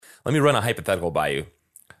let me run a hypothetical by you.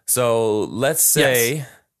 So let's say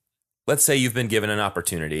you've been given an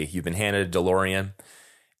opportunity. You've been handed a DeLorean,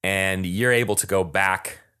 and you're able to go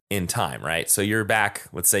back in time, right? So you're back.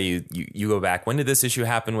 Let's say you go back. When did this issue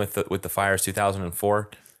happen with the fires? 2004.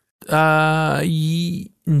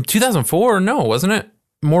 2004? No, wasn't it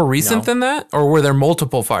more recent than that? Or were there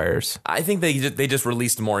multiple fires? I think they just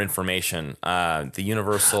released more information. The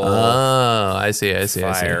Universal. Oh, I see.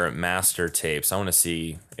 Fire master tapes. I want to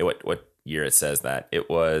see what year it says that. It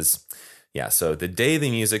was, so the day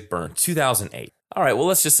the music burned, 2008. All right, well,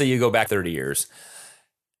 let's just say you go back 30 years.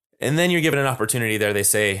 And then you're given an opportunity there. They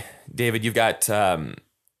say, David, you've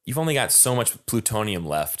only got so much plutonium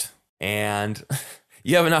left. And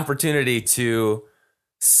you have an opportunity to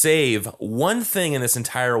save one thing in this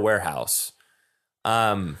entire warehouse.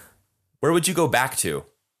 Where would you go back to?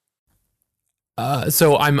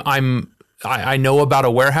 So I know about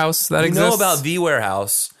a warehouse that exists. You know about the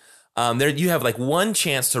warehouse. There you have like one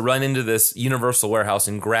chance to run into this Universal warehouse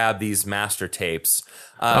and grab these master tapes.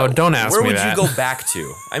 Don't ask me that. Where would you go back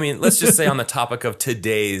to? I mean, let's just say on the topic of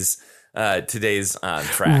today's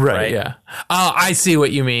track, right? Yeah. Oh, I see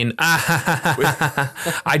what you mean.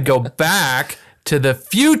 I'd go back to the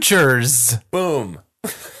futures. Boom.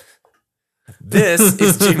 This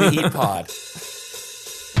is Jimmy Eat Pod.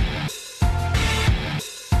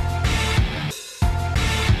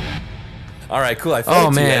 All right, cool. I man,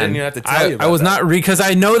 I didn't even have to tell you about I was that. not because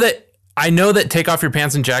I know that Take Off Your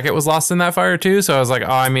Pants and Jacket was lost in that fire too. So I was like,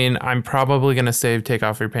 I'm probably gonna save Take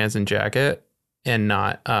Off Your Pants and Jacket and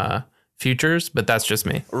not Futures, but that's just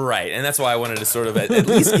me. Right, and that's why I wanted to sort of at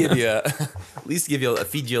least give you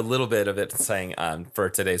feed you a little bit of it, saying for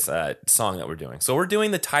today's song that we're doing. So we're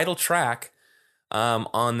doing the title track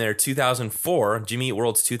on their 2004 Jimmy Eat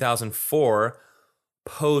World's 2004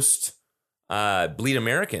 post Bleed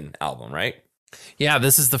American album, right? Yeah,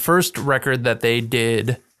 this is the first record that they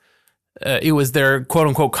did. It was their quote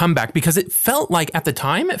unquote comeback because it felt like at the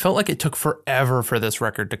time, it took forever for this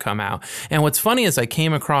record to come out. And what's funny is I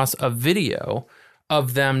came across a video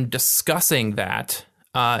of them discussing that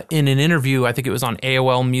in an interview. I think it was on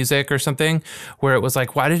AOL Music or something, where it was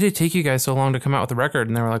like, why did it take you guys so long to come out with the record?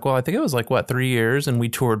 And they were like, well, I think it was like 3 years, and we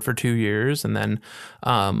toured for 2 years, and then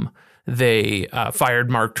they fired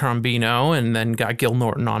Mark Trombino and then got Gil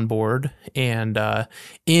Norton on board. And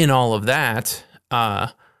in all of that,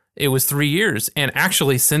 it was 3 years. And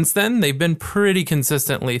actually, since then, they've been pretty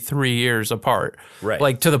consistently 3 years apart. Right.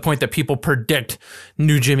 Like to the point that people predict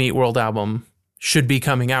new Jimmy Eat World album should be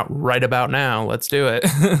coming out right about now. Let's do it.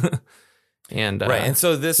 And right. And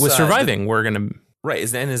so this with Surviving, we're going to. Right.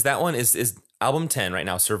 Is that one is album 10 right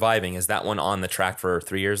now, Surviving? Is that one on the track for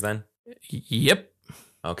 3 years then? Yep.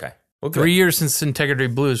 Okay. Well, 3 years since Integrity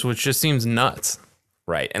Blues, which just seems nuts.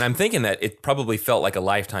 Right. And I'm thinking that it probably felt like a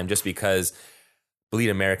lifetime just because Bleed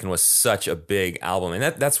American was such a big album. And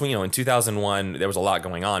that's when, in 2001, there was a lot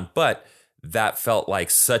going on. But that felt like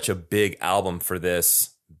such a big album for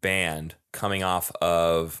this band coming off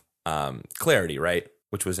of Clarity, right?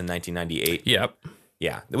 Which was in 1998. Yep.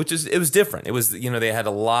 Yeah. It was different. It was, they had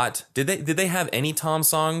a lot. Did they have any Tom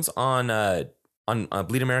songs on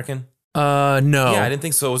Bleed American? No. Yeah, I didn't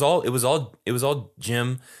think so. It was all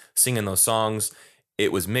Jim singing those songs.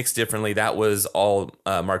 It was mixed differently. That was all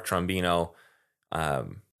Mark Trombino,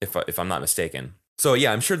 if I'm not mistaken. So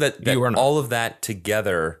yeah, I'm sure that all of that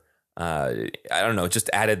together, I don't know, just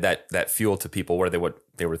added that fuel to people where they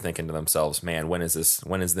were thinking to themselves, man, when is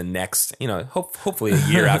the next, hopefully a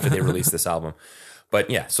year after they release this album. But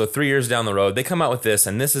yeah, so 3 years down the road, they come out with this,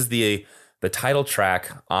 and this is the title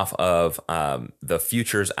track off of the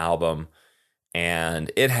Futures album,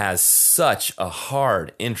 and it has such a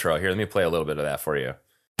hard intro. Here, let me play a little bit of that for you.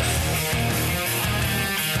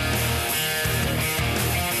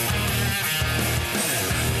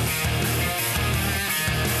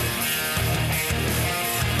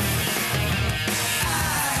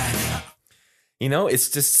 It's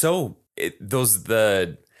just so I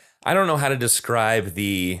don't know how to describe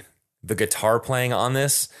the guitar playing on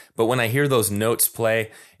this, but when I hear those notes play,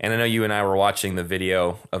 and I know you and I were watching the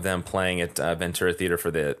video of them playing at Ventura Theater for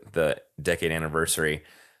the decade anniversary,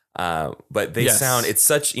 but they sound, it's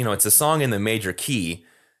such, it's a song in the major key,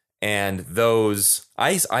 and those,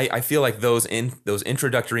 I feel like those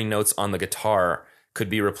introductory notes on the guitar could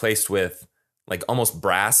be replaced with like almost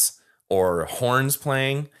brass or horns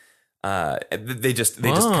playing. They just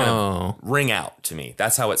kind of ring out to me.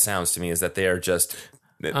 That's how it sounds to me, is that they are just,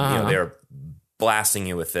 they're blasting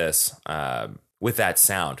you with this, with that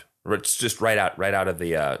sound. It's just right out of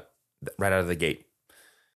the gate.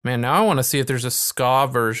 Man, now I want to see if there's a ska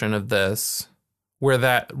version of this where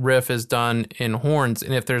that riff is done in horns.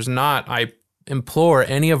 And if there's not, I implore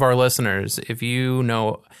any of our listeners, if you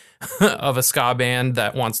know of a ska band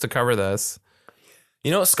that wants to cover this.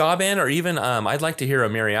 You know, a ska band, or even I'd like to hear a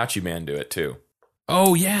mariachi band do it too.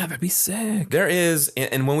 Oh, yeah, that'd be sick. There is,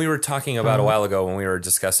 and when we were talking about a while ago, when we were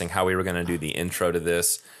discussing how we were going to do the intro to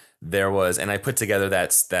this, there was, and I put together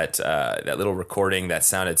that little recording that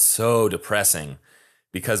sounded so depressing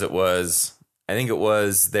because it was, I think it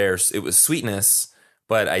was Sweetness,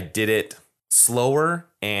 but I did it slower,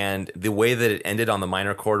 and the way that it ended on the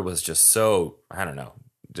minor chord was just so, I don't know,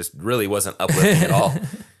 just really wasn't uplifting at all.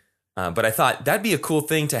 But I thought that'd be a cool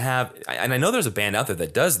thing to have. And I know there's a band out there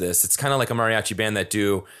that does this. It's kind of like a mariachi band that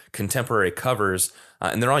do contemporary covers,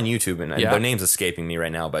 and they're on YouTube, and their name's escaping me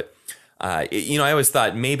right now. But, I always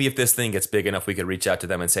thought maybe if this thing gets big enough, we could reach out to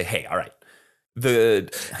them and say, hey, all right, the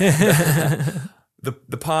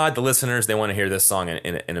pod, the listeners, they want to hear this song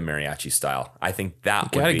in a mariachi style. I think that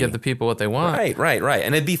would be... Gotta give the people what they want. Right.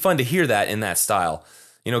 And it'd be fun to hear that in that style.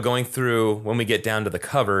 Going through, when we get down to the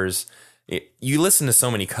covers... You listen to so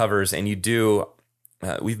many covers, and you do,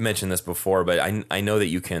 we've mentioned this before, but I know that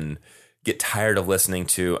you can get tired of listening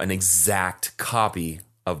to an exact copy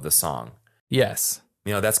of the song. Yes.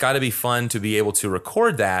 That's got to be fun to be able to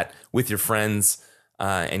record that with your friends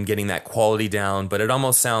and getting that quality down, but it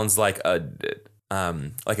almost sounds like a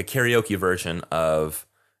karaoke version of,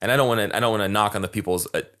 and I don't want to knock on the people's,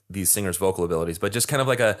 these singers' vocal abilities, but just kind of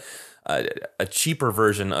like a cheaper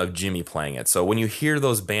version of Jimmy playing it. So when you hear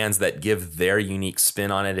those bands that give their unique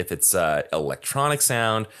spin on it, if it's electronic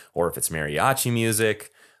sound or if it's mariachi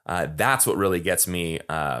music, that's what really gets me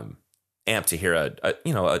amped to hear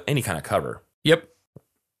any kind of cover. Yep.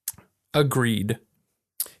 Agreed.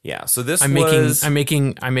 Yeah. So this I'm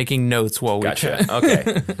making notes while we chat.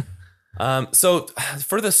 Okay. So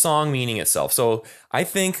for the song meaning itself, so I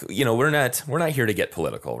think, we're not here to get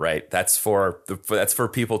political, right? That's for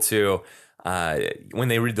people to, when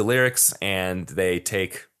they read the lyrics and they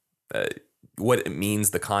take what it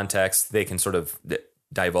means, the context, they can sort of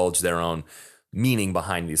divulge their own meaning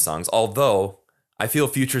behind these songs. Although I feel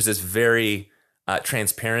Futures is very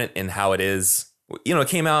transparent in how it is. It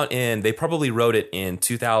came out they probably wrote it in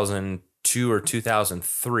 2002 or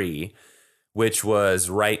 2003. Which was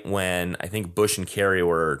right when I think Bush and Kerry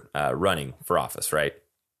were running for office, right?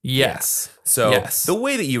 Yes. Yeah. So the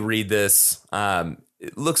way that you read this,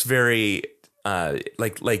 it looks very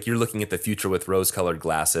like you're looking at the future with rose-colored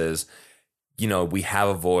glasses. We have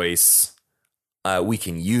a voice. We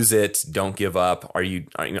can use it. Don't give up. Aren't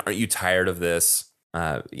you tired of this?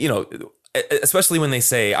 Especially when they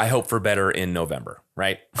say, "I hope for better in November,"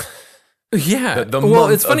 right? Yeah. Well,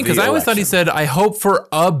 it's funny because I always thought he said, I hope for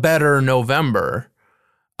a better November,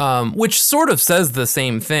 which sort of says the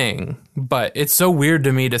same thing. But it's so weird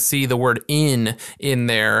to me to see the word in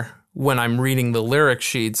there when I'm reading the lyric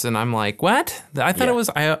sheets. And I'm like, what? I thought it was,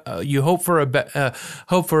 you hope for a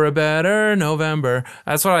better November.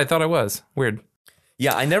 That's what I thought it was. Weird.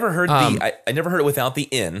 Yeah. I never heard I never heard it without the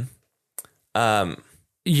in.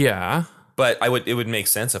 Yeah. But it would make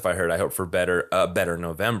sense if I heard, I hope for better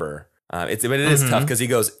November. But it is tough because he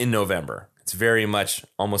goes in November. It's very much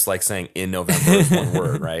almost like saying in November is one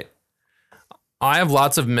word, right? I have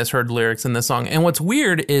lots of misheard lyrics in this song. And what's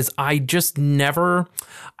weird is I guess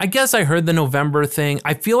I heard the November thing.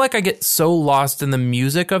 I feel like I get so lost in the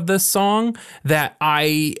music of this song that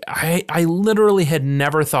I literally had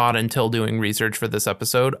never thought until doing research for this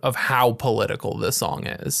episode of how political this song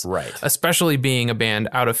is. Right. Especially being a band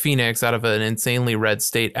out of Phoenix, out of an insanely red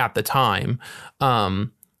state at the time.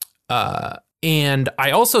 And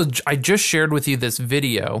I just shared with you this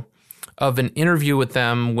video of an interview with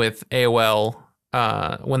them with AOL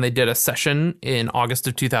when they did a session in August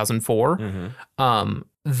of 2004. Mm-hmm.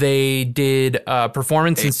 They did a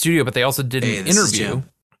performance in studio, but they also did an interview.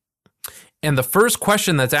 And the first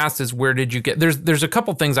question that's asked is, where did you get... There's a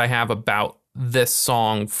couple things I have about this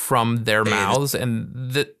song from their mouths,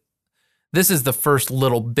 and this is the first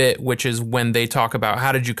little bit, which is when they talk about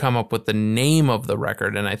how did you come up with the name of the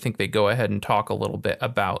record, and I think they go ahead and talk a little bit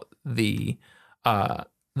about the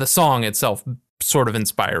song itself, sort of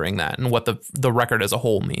inspiring that and what the record as a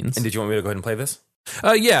whole means. And did you want me to go ahead and play this?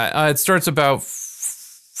 It starts about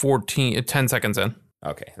 10 seconds in.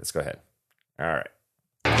 Okay, let's go ahead. All right.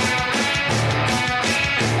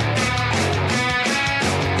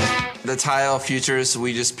 The title Futures,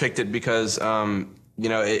 we just picked it because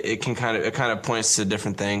it kind of points to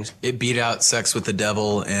different things. It beat out Sex with the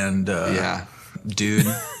Devil and Dude.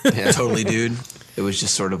 Yeah. Totally Dude. It was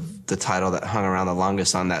just sort of the title that hung around the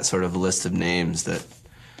longest on that sort of list of names that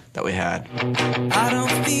we had.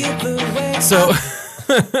 So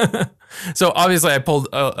So obviously I pulled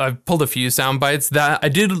a few sound bites. That I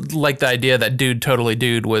did like the idea that Dude Totally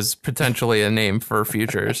Dude was potentially a name for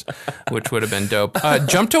Futures, which would have been dope.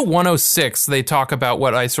 Jump to 106. They talk about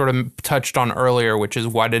what I sort of touched on earlier, which is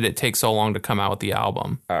why did it take so long to come out with the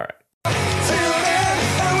album? All right.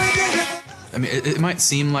 I mean, it might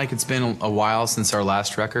seem like it's been a while since our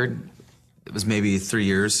last record. It was maybe 3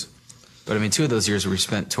 years. But I mean, 2 of those years were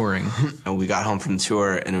spent touring. And we got home from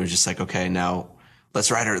tour, and it was just like, okay, now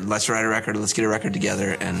let's write a record, let's get a record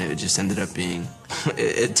together. And it just ended up being,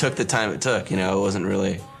 it took the time it took. You know, it wasn't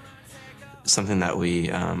really something that we,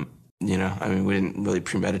 you know, I mean, we didn't really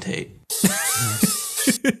premeditate.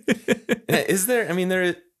 Is there? I mean,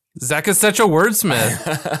 there. Zach is such a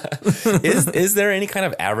wordsmith. Is there any kind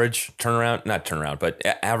of average turnaround? Not turnaround, but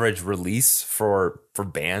average release for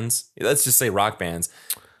bands? Let's just say rock bands,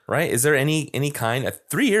 right? Is there any kind?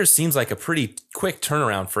 3 years seems like a pretty quick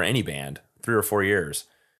turnaround for any band. 3 or 4 years.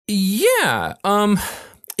 Yeah.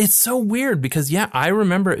 It's so weird because, yeah, I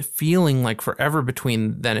remember it feeling like forever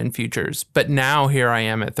between then and Futures. But now here I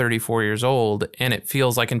am at 34 years old, and it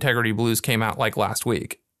feels like Integrity Blues came out like last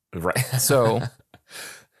week. Right. So,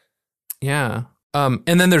 yeah. And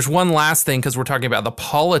then there's one last thing, because we're talking about the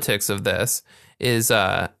politics of this, is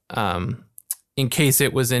in case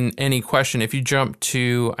it was in any question, if you jump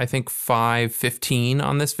to, I think, 5:15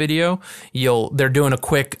 on this video, they're doing a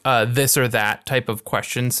quick this or that type of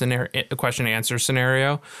question answer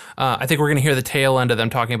scenario. I think we're going to hear the tail end of them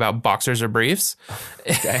talking about boxers or briefs.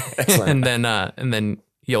 Okay, excellent. and then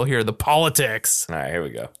you'll hear the politics. All right, here we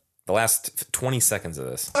go. The last 20 seconds of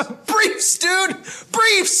this. Briefs, dude!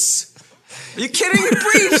 Briefs! Are you kidding me?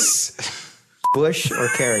 Briefs! Bush or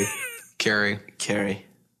Kerry? Kerry.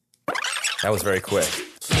 That was very quick.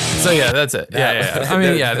 So yeah, that's it. Yeah. I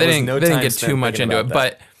mean, yeah, they didn't get too much into it,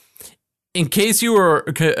 but in case you were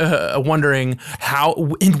wondering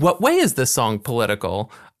in what way is this song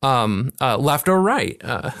political, left or right,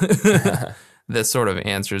 this sort of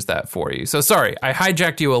answers that for you. So sorry, I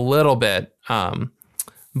hijacked you a little bit,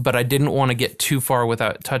 but I didn't want to get too far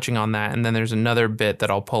without touching on that. And then there's another bit that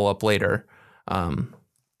I'll pull up later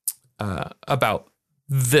about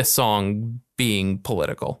this song being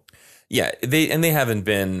political. Yeah, they haven't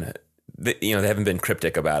been, they haven't been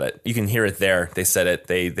cryptic about it. You can hear it there. They said it.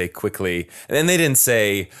 They quickly, and then they didn't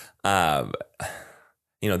say,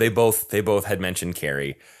 they both had mentioned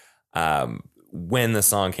Kerry. When the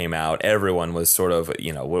song came out, everyone was sort of,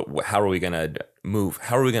 how are we going to move?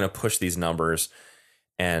 How are we going to push these numbers?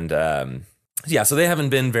 And so they haven't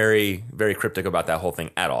been very, very cryptic about that whole thing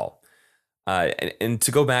at all. And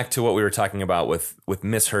to go back to what we were talking about with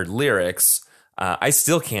misheard lyrics, I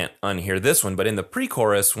still can't unhear this one, but in the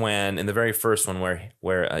pre-chorus, in the very first one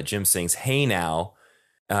where Jim sings, "Hey now,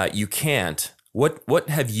 you can't." What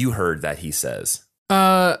have you heard that he says?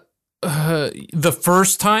 The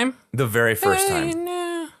first time? The very first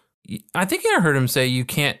time. I think I heard him say, "You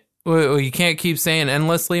can't keep saying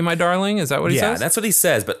endlessly, my darling." Is that what he says? Yeah, that's what he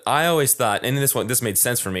says. But I always thought, and this made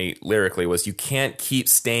sense for me lyrically, was "You can't keep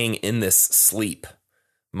staying in this sleep,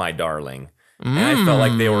 my darling." And I felt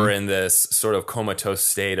like they were in this sort of comatose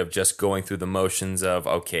state of just going through the motions of,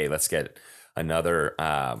 okay, let's get another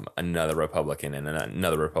Republican in and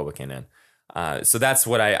another Republican in. So that's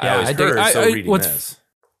what I always heard. Reading this.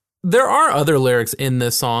 There are other lyrics in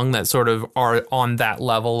this song that sort of are on that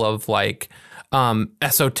level of like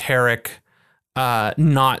esoteric,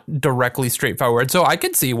 not directly straightforward. So I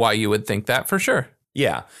could see why you would think that for sure.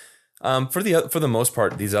 Yeah. For the most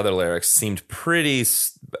part, these other lyrics seemed pretty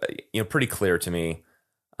clear to me.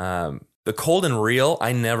 The Cold and Real,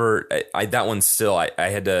 that one still, I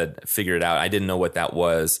had to figure it out. I didn't know what that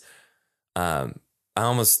was. I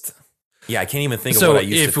can't even think of what I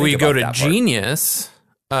used to think about. So if we go to Genius,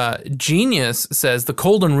 Genius says the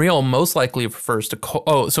Cold and Real most likely refers to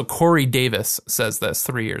so Corey Davis says this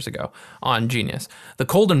 3 years ago on Genius. The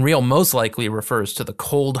Cold and Real most likely refers to the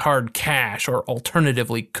cold hard cash, or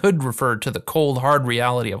alternatively could refer to the cold hard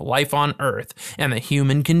reality of life on Earth and the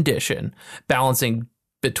human condition, balancing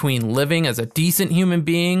between living as a decent human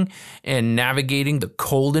being and navigating the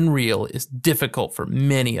cold and real is difficult for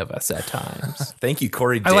many of us at times. Thank you,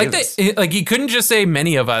 Corey Davis. I like that. Like, he couldn't just say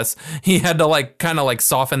many of us. He had to kind of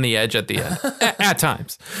soften the edge at the end. At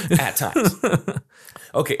times. At times.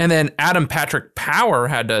 Okay. And then Adam Patrick Power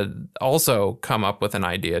had to also come up with an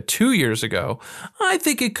idea 2 years ago. I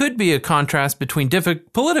think it could be a contrast between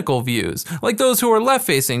different political views, like those who are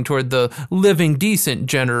left-facing toward the living decent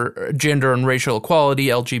gender and racial equality,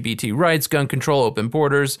 LGBT rights, gun control, open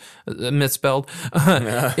borders, misspelled,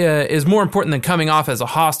 is more important than coming off as a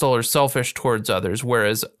hostile or selfish towards others,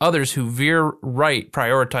 whereas others who veer right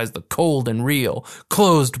prioritize the cold and real,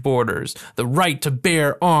 closed borders, the right to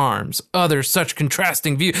bear arms, others such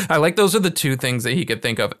contrasting view. I like those are the two things that he could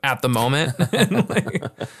think of at the moment.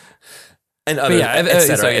 And other, yeah, et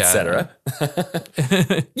cetera, so, et cetera.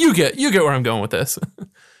 You get where I'm going with this.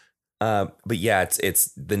 But yeah,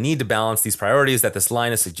 it's the need to balance these priorities that this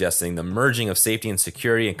line is suggesting, the merging of safety and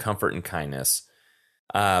security and comfort and kindness.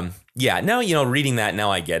 Yeah, now, reading that,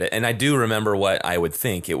 now I get it. And I do remember what I would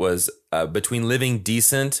think. It was between living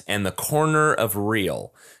decent and the corner of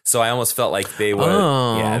real. So I almost felt like they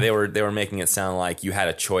would, they were making it sound like you had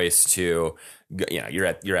a choice to, you're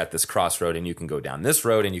at this crossroad and you can go down this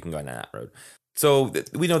road and you can go down that road. So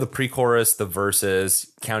we know the pre-chorus, the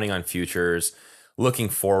verses, counting on futures, looking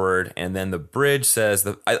forward, and then the bridge says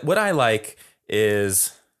what I like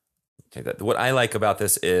about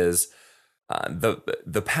this is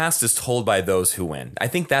the past is told by those who win. I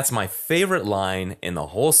think that's my favorite line in the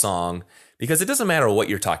whole song, because it doesn't matter what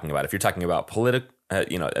you're talking about. If you're talking about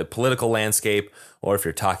a political landscape, or if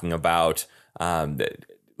you're talking about,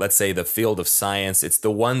 let's say, the field of science, it's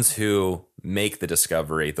the ones who make the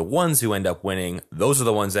discovery, the ones who end up winning. Those are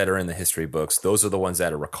the ones that are in the history books. Those are the ones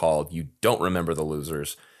that are recalled. You don't remember the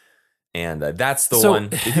losers. And that's the one.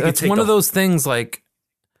 That's one of those things like,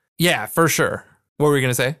 yeah, for sure. What were we going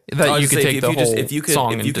to say? That you could take the whole song.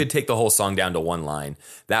 If you could take the whole song down to one line,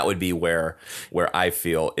 that would be where I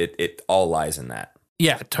feel it all lies in that.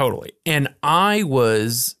 Yeah, totally. And I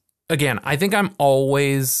think I'm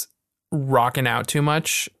always rocking out too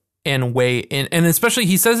much and especially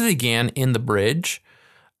he says it again in the bridge.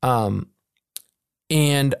 And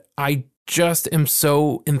I just am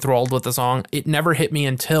so enthralled with the song. It never hit me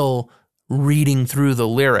until reading through the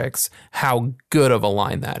lyrics how good of a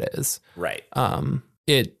line that is. Right.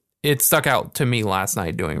 It stuck out to me last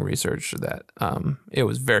night doing research that it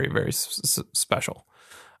was very, very special.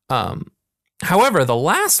 However, the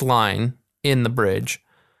last line in the bridge,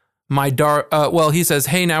 he says,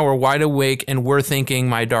 "Hey, now we're wide awake and we're thinking,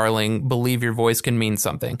 my darling, believe your voice can mean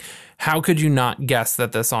something. How could you not guess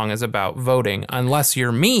that the song is about voting unless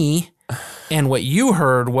you're me?" And what you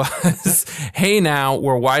heard was, "Hey, now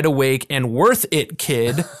we're wide awake and worth it,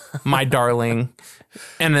 kid, my darling."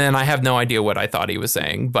 And then I have no idea what I thought he was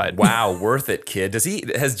saying, but wow, worth it, kid.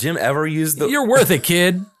 Has Jim ever used the "You're worth it,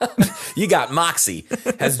 kid"? You got moxie.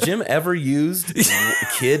 Has Jim ever used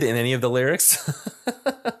 "kid" in any of the lyrics?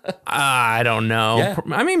 I don't know. Yeah.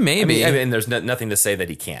 I mean, maybe. I mean, there's nothing to say that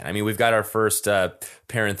he can't. I mean, we've got our first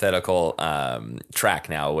parenthetical track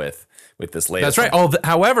now with this latest. That's right.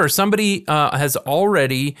 However, somebody has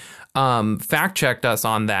already fact checked us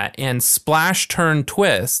on that, and splash turn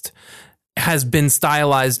twist has been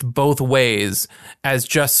stylized both ways as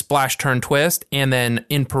just splash turn twist, and then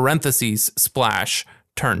in parentheses splash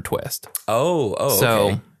turn twist. Oh,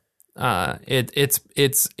 so okay.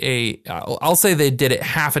 I'll say they did it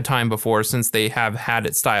half a time before, since they have had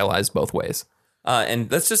it stylized both ways. And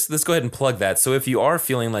let's go ahead and plug that. So if you are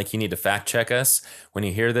feeling like you need to fact check us when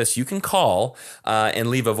you hear this, you can call and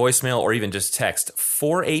leave a voicemail, or even just text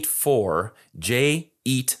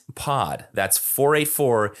 484-J-EAT-POD. That's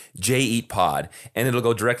 484-J-EAT-POD. And it'll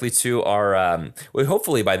go directly to our,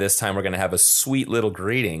 hopefully by this time we're going to have a sweet little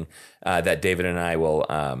greeting that David and I will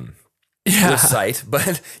recite,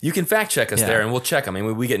 but you can fact check us there, and we'll check them. I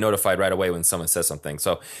mean, we get notified right away when someone says something,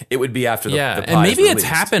 so it would be after the pod and maybe is it's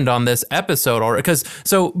happened on this episode already, because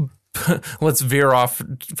let's veer off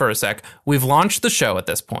for a sec. We've launched the show at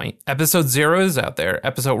this point. Episode 0 is out there.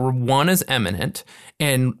 Episode 1 is imminent,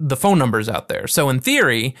 and the phone number's out there. So in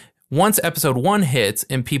theory, once episode 1 hits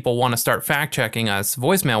and people want to start fact checking us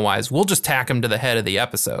voicemail wise, we'll just tack them to the head of the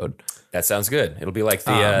episode. That sounds good. It'll be like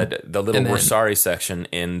the little "we're sorry" section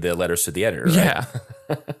in the letters to the editor, right?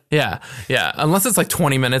 Yeah. Unless it's like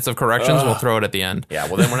 20 minutes of corrections, we'll throw it at the end. Yeah,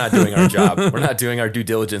 well, then we're not doing our job. We're not doing our due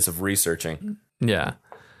diligence of researching. Yeah.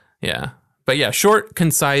 But yeah, short,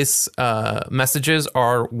 concise messages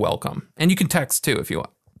are welcome. And you can text too if you want.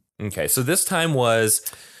 Okay, so this time was...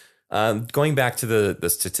 going back to the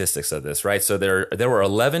statistics of this, right? So there were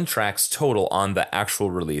 11 tracks total on the actual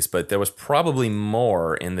release, but there was probably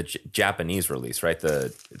more in the Japanese release, right?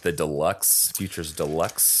 The deluxe, Futures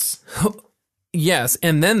Deluxe. Yes,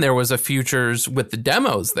 and then there was a Futures with the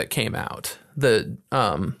demos that came out. The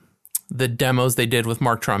demos they did with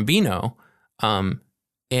Mark Trombino.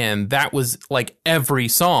 And that was like every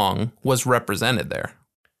song was represented there.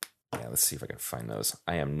 Yeah, let's see if I can find those.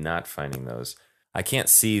 I am not finding those. I can't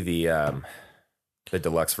see the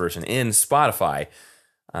deluxe version in Spotify.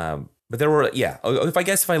 But there were, yeah. If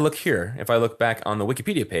I look back on the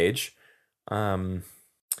Wikipedia page,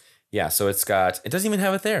 yeah, so it doesn't even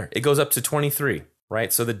have it there. It goes up to 23,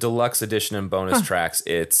 right? So the deluxe edition and bonus tracks,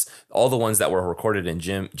 it's all the ones that were recorded in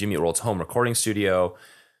Jimmy Eat World's home recording studio.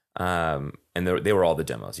 And they were all the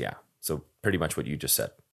demos, yeah. So pretty much what you just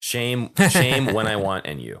said. Shame, When I Want,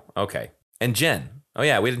 and You. Okay. And Jen. Oh,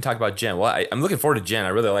 yeah, we didn't talk about Jen. Well, I'm looking forward to Jen. I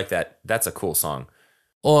really like that. That's a cool song.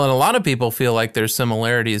 Well, and a lot of people feel like there's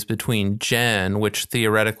similarities between Jen, which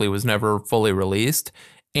theoretically was never fully released,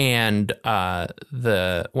 and at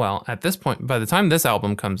this point, by the time this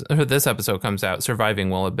episode comes out,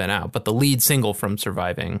 Surviving will have been out, but the lead single from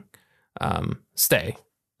Surviving, Stay,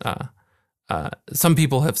 some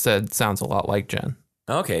people have said sounds a lot like Jen.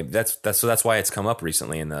 Okay, that's why it's come up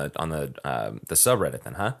recently on the subreddit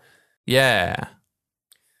then, huh? Yeah.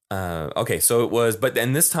 Okay, so it was, but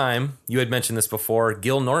then this time you had mentioned this before,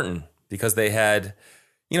 Gil Norton, because they had,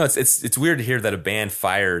 it's weird to hear that a band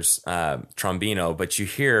fires Trombino, but you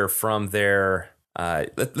hear from their.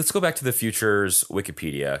 Let's go back to the Futures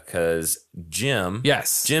Wikipedia, because Jim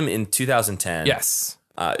in 2010,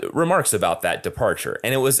 remarks about that departure,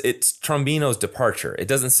 and it's Trombino's departure. It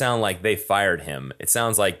doesn't sound like they fired him. It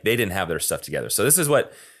sounds like they didn't have their stuff together. So this is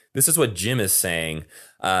what Jim is saying.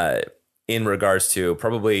 In regards to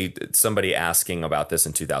probably somebody asking about this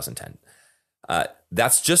in 2010.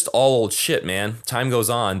 That's just all old shit, man. Time goes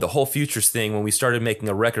on. The whole Futures thing, when we started making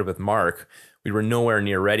a record with Mark, we were nowhere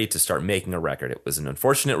near ready to start making a record. It was an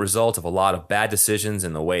unfortunate result of a lot of bad decisions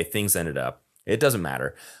and the way things ended up. It doesn't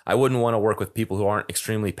matter. I wouldn't want to work with people who aren't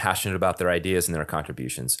extremely passionate about their ideas and their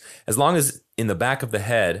contributions. As long as in the back of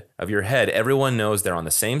your head, everyone knows they're on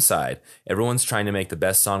the same side. Everyone's trying to make the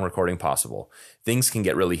best song recording possible. Things can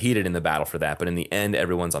get really heated in the battle for that, but in the end,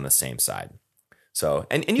 everyone's on the same side. So,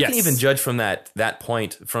 and you can even judge from that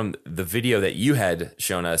point from the video that you had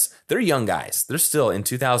shown us. They're young guys. They're still in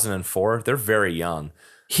 2004. They're very young.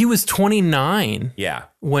 He was 29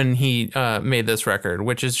 when he made this record,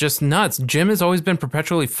 which is just nuts. Jim has always been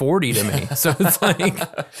perpetually 40 to me. So it's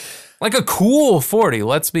like a cool 40,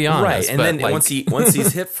 let's be honest. Right. And then once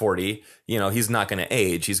he's hit 40, he's not going to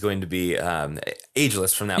age. He's going to be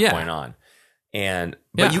ageless from that point on.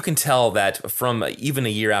 But you can tell that from even a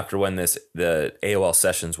year after when the AOL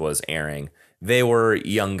Sessions was airing, they were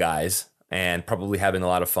young guys. And probably having a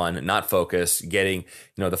lot of fun, not focused, getting,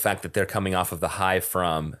 the fact that they're coming off of the high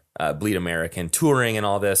from Bleed American, touring and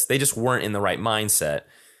all this. They just weren't in the right mindset.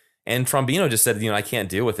 And Trombino just said, I can't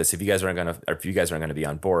deal with this if you guys aren't going to be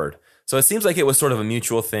on board. So it seems like it was sort of a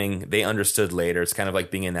mutual thing. They understood later. It's kind of like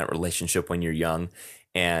being in that relationship when you're young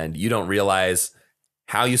and you don't realize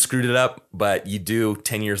how you screwed it up, but you do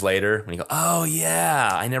 10 years later when you go, oh yeah,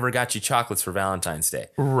 I never got you chocolates for Valentine's Day.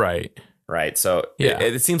 Right. So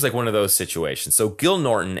it seems like one of those situations. So Gil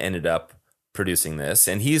Norton ended up producing this,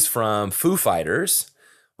 and he's from Foo Fighters,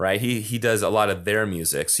 right? He does a lot of their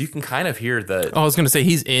music. So you can kind of hear the... Oh, I was going to say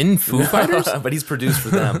he's in Foo Fighters? But he's produced for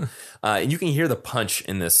them. And you can hear the punch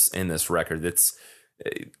in this record. It's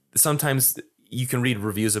sometimes you can read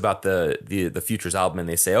reviews about the Futures album, and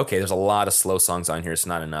they say, okay, there's a lot of slow songs on here. It's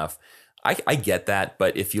not enough. I get that.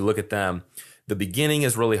 But if you look at them, the beginning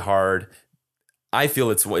is really hard. I feel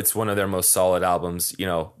it's one of their most solid albums.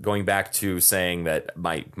 Going back to saying that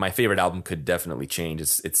my favorite album could definitely change.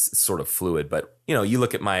 It's sort of fluid, but you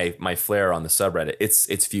look at my flair on the subreddit.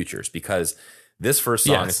 It's Futures, because this first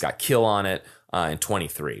song, it's got Kill on it and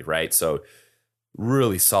 23, right? So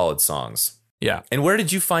really solid songs. Yeah. And where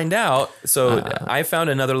did you find out? So I found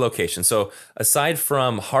another location. So aside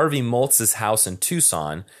from Harvey Moltz's house in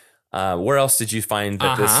Tucson, where else did you find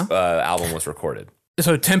that this album was recorded?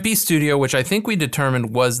 So Tempe Studio, which I think we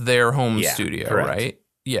determined was their home studio, correct. Right?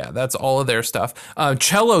 Yeah, that's all of their stuff.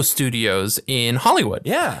 Cello Studios in Hollywood.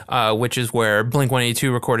 Yeah. Which is where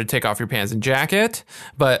Blink-182 recorded Take Off Your Pants and Jacket.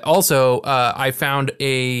 But also, I found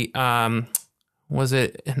was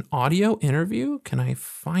it an audio interview? Can I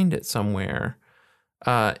find it somewhere?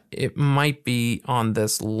 It might be on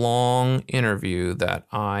this long interview that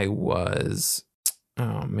I was...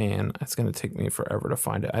 Oh, man, it's going to take me forever to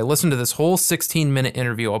find it. I listened to this whole 16-minute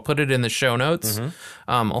interview. I'll put it in the show notes.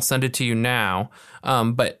 Mm-hmm. I'll send it to you now.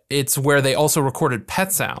 But it's where they also recorded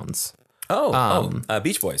Pet Sounds.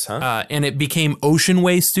 Beach Boys, huh? And it became Ocean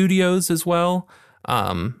Way Studios as well.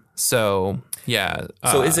 So, yeah.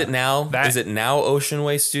 So is it now Ocean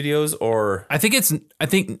Way Studios, or? I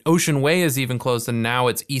think Ocean Way is even closed, and now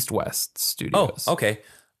it's East West Studios. Oh, okay.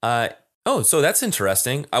 Oh, so that's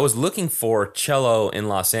interesting. I was looking for cello in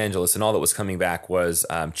Los Angeles, and all that was coming back was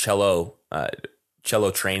cello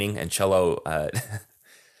training and cello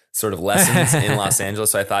sort of lessons in Los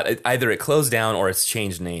Angeles. So I thought either it closed down or it's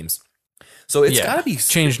changed names. So it's got to be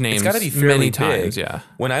changed names. It's got to be fairly many big. times. Yeah.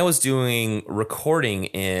 When I was doing recording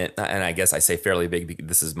in, and I guess I say fairly big because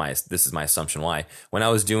this is my assumption why. When I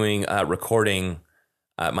was doing recording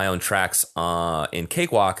my own tracks in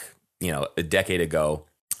Cakewalk, a decade ago,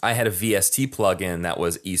 I had a VST plugin that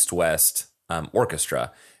was East West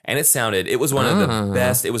Orchestra, and it was one of the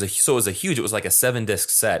best. It was like a 7-disc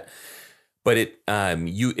set, but it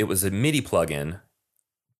was a MIDI plugin,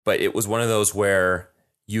 but it was one of those where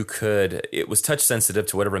it was touch sensitive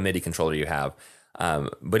to whatever MIDI controller you have.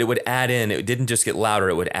 But it would add in, it didn't just get louder,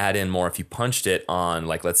 it would add in more. If you punched it on,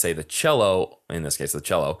 like, let's say the cello, in this case, the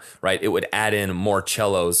cello, right? It would add in more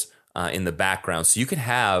cellos in the background. So you could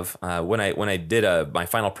have, when I did my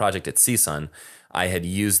final project at CSUN, I had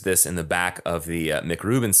used this in the back of the Mick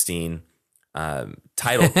Rubenstein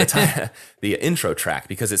title, the intro track,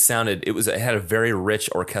 because it had a very rich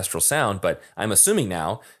orchestral sound. But I'm assuming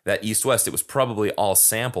now that East West, it was probably all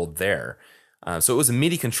sampled there. So it was a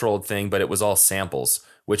MIDI controlled thing, but it was all samples,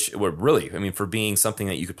 which were really, I mean, for being something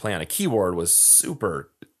that you could play on a keyboard, it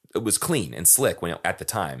was clean and slick at the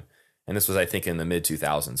time. And this was, I think, in the mid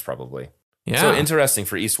 2000s, probably. Yeah. So interesting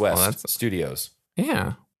for East West Studios.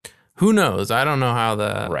 Yeah. Who knows? I don't know how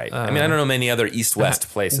right. I mean, I don't know many other East West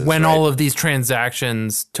places when all of these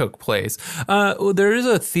transactions took place. There is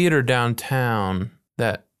a theater downtown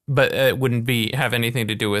but it wouldn't have anything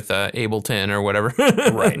to do with Ableton or whatever.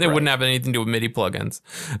 Right. It wouldn't have anything to do with MIDI plugins.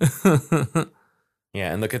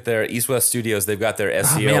 Yeah, and look at their East West Studios. They've got their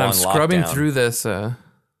SEO man, on I'm scrubbing lockdown. through this.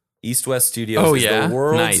 East West Studios is the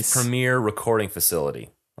world's nice. premier recording facility.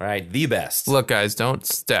 Right, the best. Look, guys, don't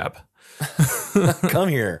step. Come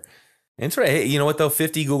here. Hey, you know what though?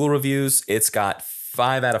 50 Google reviews. It's got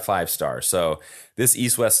 5 out of 5 stars. So this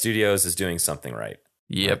East West Studios is doing something right.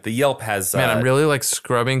 Yep. The Yelp has. Man, I'm really like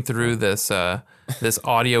scrubbing through this this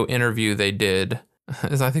audio interview they did.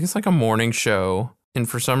 I think it's like a morning show, and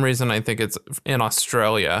for some reason I think it's in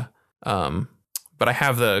Australia. But I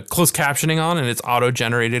have the closed captioning on, and it's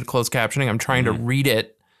auto-generated closed captioning. I'm trying to read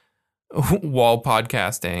it while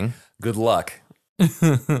podcasting. Good luck.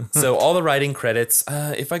 So all the writing credits,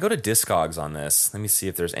 if I go to Discogs on this, let me see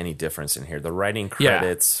if there's any difference in here. The writing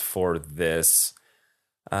credits for this,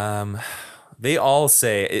 they all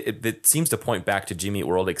say, it seems to point back to Jimmy Eat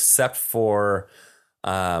World, except for,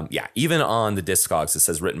 even on the Discogs, it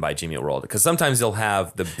says written by Jimmy Eat World. Because sometimes they'll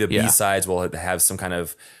have, the B-sides will have some kind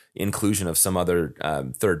of inclusion of some other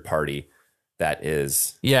third party that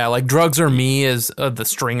is. Yeah, like Drugs Are Me is, the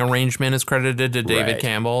string arrangement is credited to David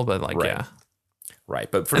Campbell, but Right,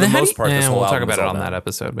 but for the most part, this whole we'll talk album about it on done. that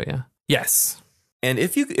episode. But yeah, yes. And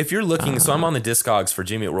if you're looking, so I'm on the Discogs for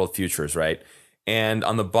Jimmy Eat World Futures, right? And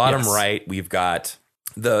on the bottom right, we've got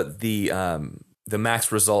the max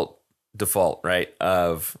result default, right?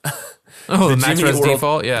 Of the max res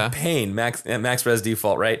default, Pain, max res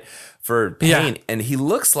default, right? For Pain, and he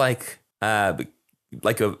looks like an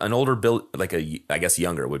older Bill, I guess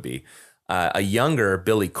younger would be a younger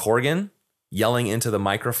Billy Corgan yelling into the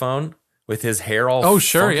microphone. With his hair all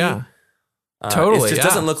funky. Totally. It just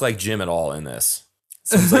doesn't look like Jim at all in this.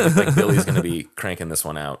 Seems like Billy's going to be cranking this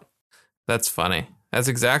one out. That's funny. That's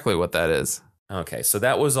exactly what that is. Okay, so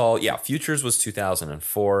that was all. Yeah, Futures was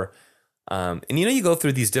 2004. And you go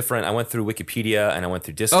through these different. I went through Wikipedia and I went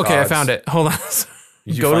through Discogs. Okay, I found it. Hold on.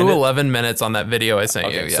 Go to 11 it? Minutes on that video I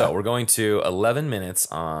sent you. Yeah. So we're going to 11 minutes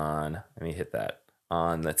on. Let me hit that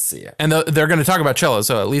on. Let's see it. And they're going to talk about cello,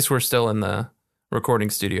 so at least we're still in the recording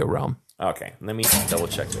studio realm. Okay, let me double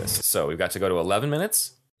check this. So we've got to go to 11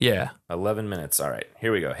 minutes? Yeah. 11 minutes. All right,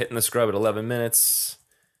 here we go. Hitting the scrub at 11 minutes.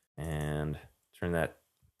 And turn that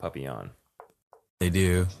puppy on. They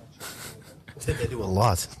do. They do a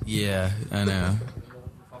lot. Yeah, I know.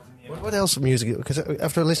 What else music? Because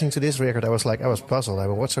after listening to this record, I was puzzled.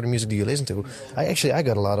 What sort of music do you listen to? I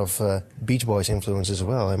got a lot of Beach Boys influence as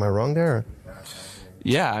well. Am I wrong there?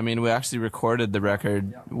 Yeah, I mean, we actually recorded the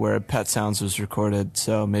record where Pet Sounds was recorded,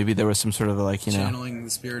 so maybe there was some sort of channeling the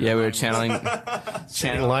spirit. Yeah, we were channeling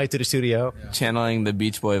live to the studio, channeling the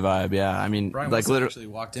Beach Boy vibe. Yeah, I mean, Brian literally actually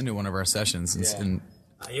walked into one of our sessions and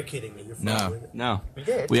Are you kidding me? No.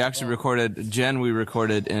 We actually recorded. Jen, we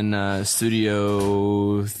recorded in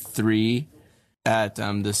Studio 3 at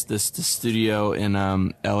this studio in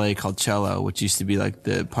L.A. called Cello, which used to be like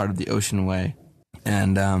the part of the Ocean Way,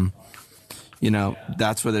 and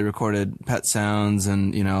that's where they recorded Pet Sounds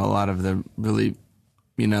and, a lot of the really,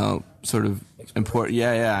 sort of important.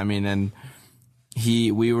 Yeah. I mean, and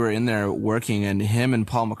we were in there working, and him and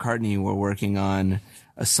Paul McCartney were working on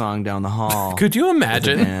a song down the hall. Could you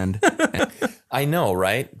imagine? And I know,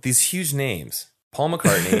 right? These huge names: Paul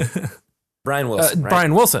McCartney, Brian Wilson. Right?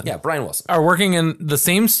 Brian Wilson. Yeah, Brian Wilson. Are working in the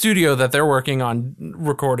same studio that they're working on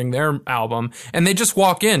recording their album, and they just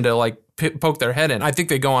walk in to like poke their head in. I think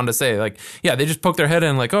they go on to say like, yeah, they just poke their head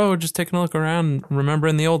in like, oh, just taking a look around,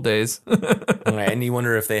 remembering the old days. Right, and you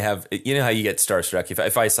wonder if they have, you know how you get starstruck.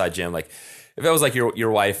 If I saw Jim, like if I was like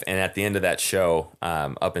your wife, and at the end of that show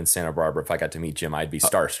up in Santa Barbara, if I got to meet Jim, I'd be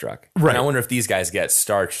starstruck. Right. And I wonder if these guys get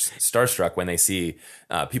starstruck when they see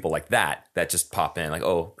people like that just pop in, like,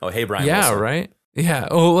 oh, hey, Brian. Yeah, Wilson. right. Yeah.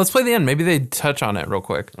 Oh, let's play the end. Maybe they touch on it real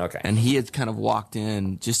quick. Okay. And he had kind of walked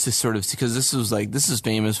in just to sort of, because this is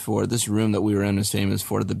famous for, this room that we were in is famous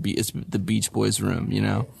for it's the Beach Boys room, you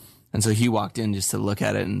know? And so he walked in just to look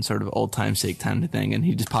at it and sort of old time sake kind of thing. And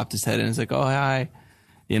he just popped his head in and was like, oh, hi.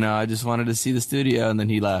 You know, I just wanted to see the studio. And then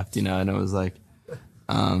he left, you know, and it was like,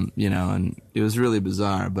 you know, and it was really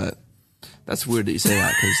bizarre. But that's weird that you say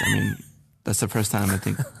that, because, I mean, that's the first time I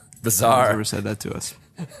think Bizarre. someone's ever said that to us.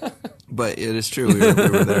 But it is true. We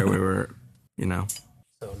were there. We were, you know.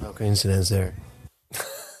 So no coincidence there.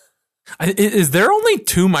 Is there only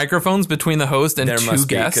 2 microphones between the host and There 2 must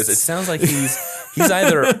be, guests? because it sounds like he's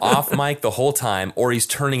either off mic the whole time or he's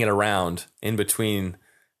turning it around in between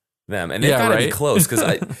them, and they've got to be close, because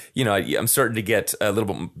I'm starting to get a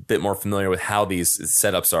little bit more familiar with how these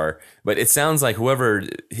setups are. But it sounds like whoever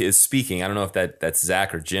is speaking, I don't know if that's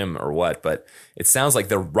Zach or Jim or what, but it sounds like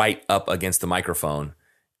they're right up against the microphone,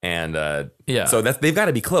 and so they've got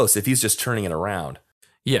to be close if he's just turning it around.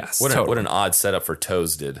 Yes. What an odd setup for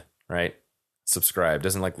Toes did, right? Subscribe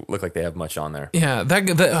doesn't look like they have much on there. Yeah,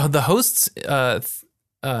 the host's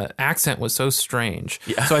accent was so strange.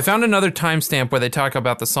 Yeah. So I found another timestamp where they talk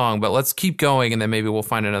about the song, but let's keep going, and then maybe we'll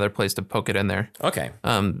find another place to poke it in there. Okay.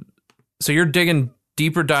 So you're digging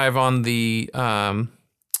deeper dive on the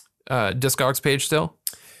Discogs page still?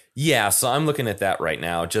 Yeah, so I'm looking at that right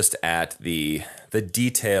now, just at the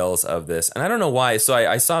details of this, and I don't know why. So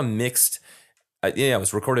I saw mixed. It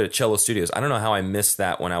was recorded at Cello Studios. I don't know how I missed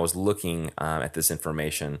that when I was looking at this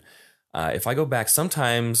information. If I go back,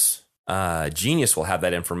 sometimes Genius will have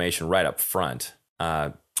that information right up front,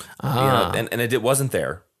 and it wasn't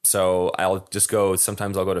there. So I'll just go.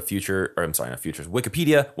 Sometimes I'll go to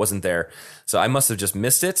Wikipedia wasn't there, so I must have just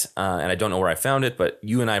missed it, and I don't know where I found it. But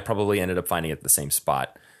you and I probably ended up finding it at the same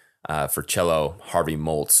spot for cello Harvey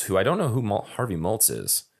Moltz, who I don't know who Harvey Moltz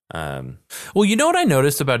is. Well, you know what I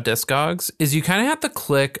noticed about Discogs is you kind of have to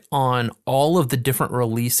click on all of the different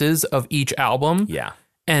releases of each album. Yeah.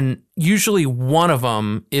 And usually one of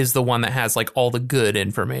them is the one that has like all the good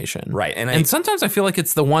information. Right. And sometimes I feel like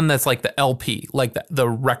it's the one that's like the LP, like the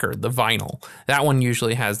record, the vinyl. That one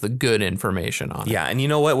usually has the good information on it. Yeah. And you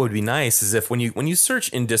know what would be nice is if when you search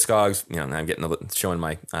in Discogs, I'm showing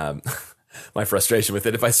my my frustration with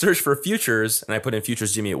it. If I search for Futures and I put in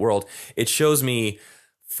Futures Jimmy Eat World, it shows me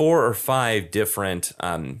 4 or 5 different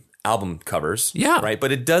album covers. Yeah. Right.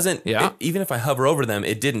 But it doesn't, Yeah. even if I hover over them,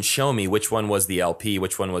 it didn't show me which one was the LP,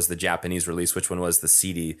 which one was the Japanese release, which one was the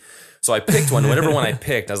CD. So I picked one. Whatever one I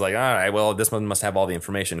picked, I was like, all right, well, this one must have all the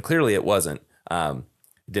information. Clearly it wasn't. It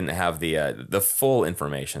didn't have the full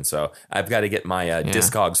information. So I've got to get my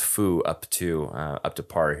Discogs foo up to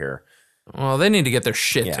par here. Well, they need to get their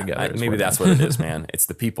shit together. Maybe that's what it is, man. It's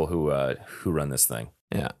the people who run this thing.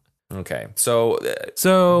 Yeah. Okay, so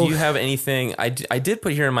do you have anything? I did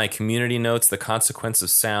put here in my community notes the Consequence of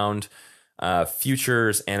Sound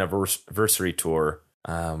Futures Anniversary Tour.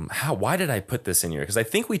 Why did I put this in here? Because I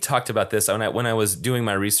think we talked about this when I was doing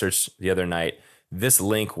my research the other night. This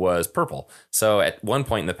link was purple. So at one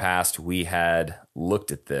point in the past, we had looked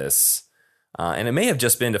at this. And it may have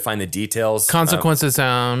just been to find the details. Consequence of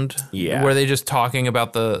Sound. Yeah. Were they just talking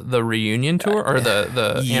about the reunion tour or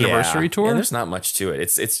the anniversary tour? And there's not much to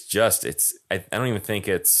it. I don't even think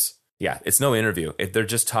it's no interview. They're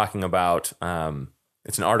just talking about,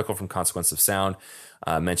 it's an article from Consequence of Sound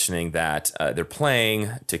mentioning that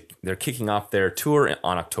they're kicking off their tour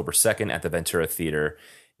on October 2nd at the Ventura Theater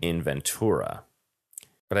in Ventura.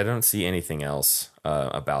 But I don't see anything else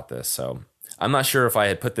about this, so I'm not sure if I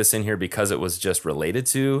had put this in here because it was just related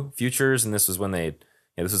to Futures, and this was when this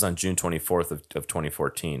was on June 24th of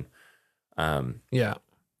 2014. Yeah.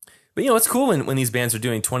 But, it's cool when these bands are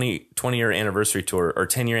doing 20-year anniversary tour or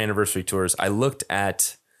 10-year anniversary tours. I looked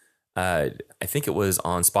at, I think it was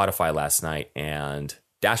on Spotify last night, and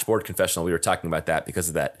Dashboard Confessional, we were talking about that because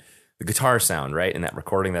of the guitar sound, right? And that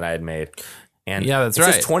recording that I had made. And Yeah, that's it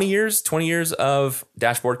says right. 20 years of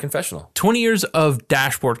Dashboard Confessional. 20 years of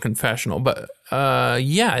Dashboard Confessional, but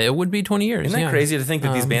yeah, it would be 20 years. Isn't that yeah. crazy to think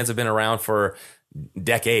that these bands have been around for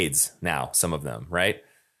decades now, some of them, right?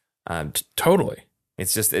 Totally.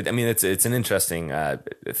 It's just, it's an interesting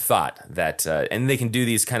thought that, and they can do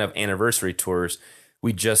these kind of anniversary tours.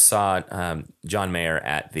 We just saw John Mayer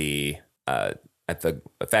at the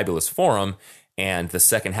Fabulous Forum, and the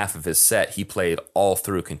second half of his set, he played all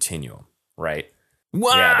through Continuum, right?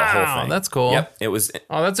 Wow, Yeah, the whole thing. that's cool. Yep, it was.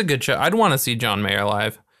 Oh, that's a good show. I'd want to see John Mayer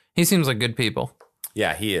live. He seems like good people.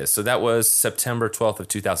 Yeah, he is. So that was September 12th of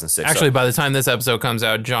 2006. Actually, by the time this episode comes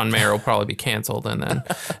out, John Mayer will probably be canceled, and then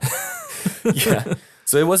yeah.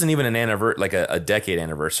 So it wasn't even an a decade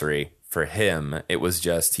anniversary for him. It was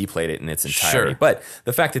just he played it in its entirety. Sure. But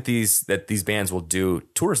the fact that these bands will do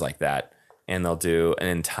tours like that and they'll do an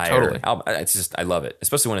entire Totally. album, it's just, I love it,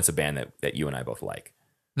 especially when it's a band that you and I both like.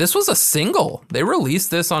 this was a single. They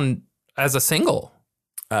released this as a single,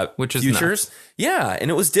 which is Futures, nuts. yeah, and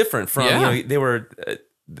it was different from Yeah. they were.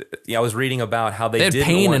 I was reading about how They they had didn't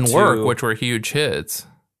Pain want and Work, to, which were huge hits.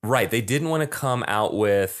 right. They didn't want to come out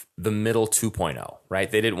with the middle 2.0, right?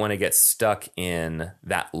 They didn't want to get stuck in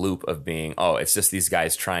that loop of being, oh, it's just these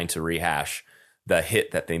guys trying to rehash the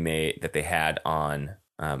hit that they had on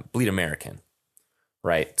Bleed American,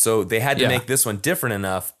 right? So they had to Yeah. make this one different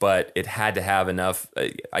enough, but it had to have enough,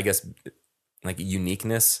 I guess, like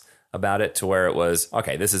uniqueness about it to where it was,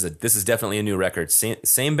 okay, this is definitely a new record,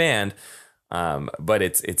 same band, but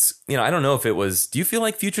it's I don't know if it was. Do you feel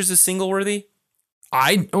like Futures is single worthy?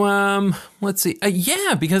 Let's see.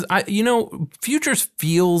 Yeah, because Futures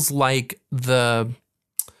feels like a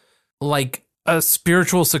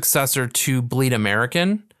spiritual successor to Bleed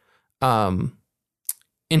American,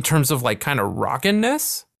 in terms of like kind of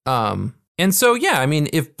rockiness. And so, yeah, I mean,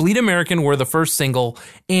 if Bleed American were the first single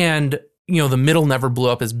and, the middle never blew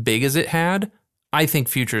up as big as it had, I think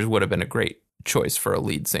Futures would have been a great choice for a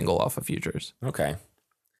lead single off of Futures. Okay.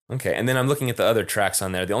 And then I'm looking at the other tracks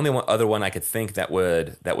on there. The only other one I could think that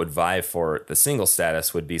would vie for the single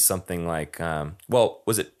status would be something like,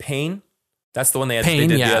 was it Pain? That's the one they had. Pain, they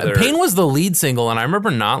did yeah. The other, Pain was the lead single, and I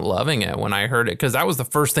remember not loving it when I heard it, because that was the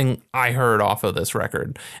first thing I heard off of this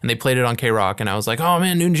record. And they played it on K-Rock, and I was like, oh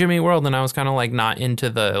man, New Jimmy World. And I was kind of like not into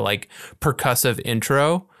the like percussive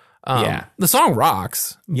intro. Yeah. The song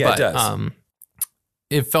rocks. Yeah, but, it does.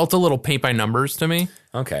 It felt a little paint by numbers to me.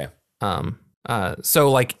 Okay.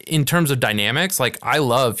 So like in terms of dynamics, like I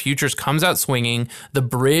love Futures comes out swinging, the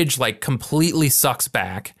bridge like completely sucks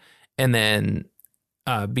back, and then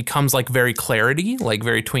becomes like very Clarity, like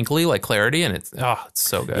very twinkly, like Clarity, and it's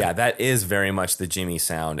so good. Yeah, that is very much the Jimmy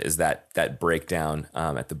sound. Is that breakdown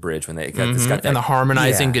at the bridge when it's got that, and the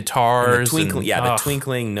harmonizing yeah. guitars, and the twinkling, and, the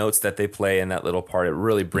twinkling notes that they play in that little part. It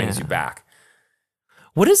really brings you back.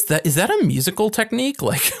 What is that? Is that a musical technique?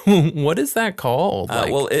 Like, what is that called?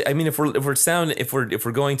 Like, if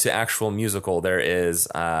we're going to actual musical, there is.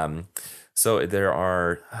 So there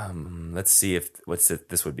are. Let's see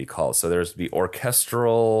this would be called. So there's the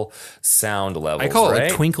orchestral sound levels. I call it right?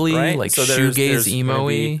 like twinkly, right? like so shoegaze,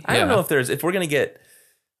 emo-y. I don't know if we're gonna get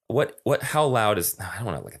how loud is. I don't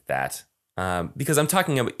want to look at that. Because I'm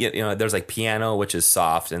talking about there's like piano, which is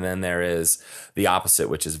soft, and then there is the opposite,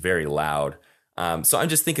 which is very loud. So I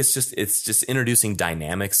just think it's just introducing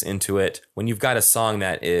dynamics into it. When you've got a song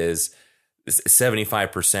that is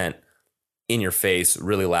 75% in your face,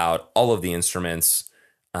 really loud, all of the instruments,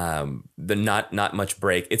 the not much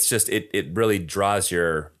break. It's just it really draws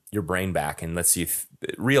your brain back and lets you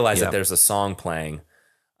realize that there's a song playing,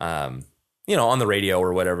 on the radio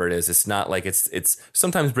or whatever it is. It's not like it's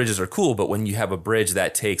sometimes bridges are cool, but when you have a bridge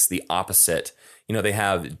that takes the opposite. They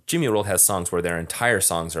have Jimmy World has songs where their entire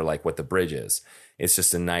songs are like what the bridge is. It's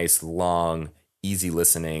just a nice, long, easy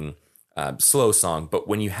listening, slow song. But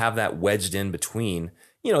when you have that wedged in between,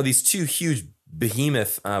 these two huge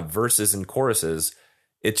behemoth verses and choruses,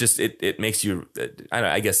 it makes you, I don't know,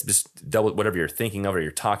 I guess just double whatever you're thinking of or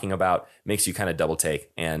you're talking about makes you kind of double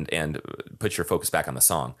take and put your focus back on the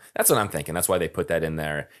song. That's what I'm thinking. That's why they put that in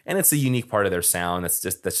there. And it's a unique part of their sound. That's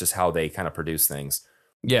just how they kind of produce things.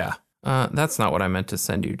 Yeah. That's not what I meant to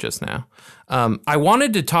send you just now. I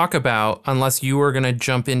wanted to talk about, unless you were going to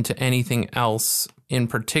jump into anything else in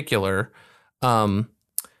particular, sort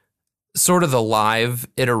of the live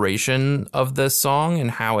iteration of this song and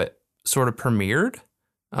how it sort of premiered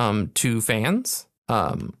to fans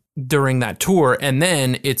during that tour. And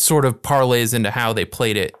then it sort of parlays into how they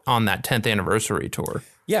played it on that 10th anniversary tour.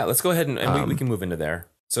 Yeah, let's go ahead and we can move into there.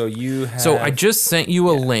 So So I just sent you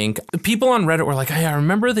a link. People on Reddit were like, hey, I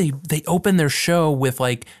remember they opened their show with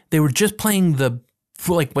like, they were just playing the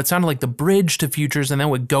like what sounded like the bridge to Futures and then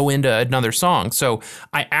would go into another song. So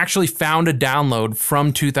I actually found a download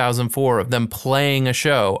from 2004 of them playing a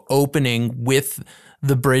show opening with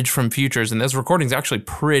the bridge from Futures. And this recording's actually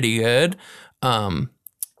pretty good.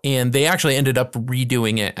 And they actually ended up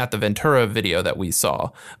redoing it at the Ventura video that we saw.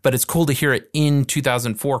 But it's cool to hear it in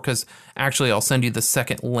 2004 because actually I'll send you the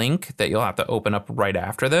second link that you'll have to open up right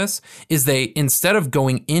after this, is they, instead of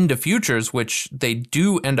going into Futures, which they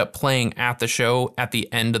do end up playing at the show at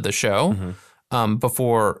the end of the show,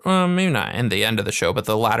 before, maybe not in the end of the show, but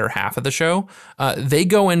the latter half of the show, they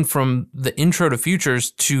go in from the intro to Futures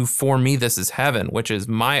to For Me, This Is Heaven, which is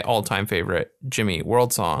my all-time favorite Jimmy Eat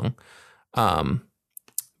World song.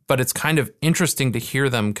 But it's kind of interesting to hear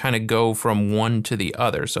them kind of go from one to the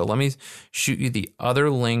other. So let me shoot you the other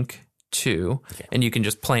link too, and you can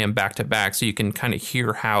just play them back to back so you can kind of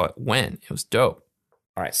hear how it went. It was dope.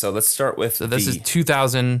 All right, so let's start with this is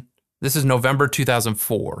 2000. This is November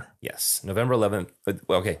 2004. Yes, November 11th.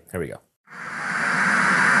 Okay, here we go.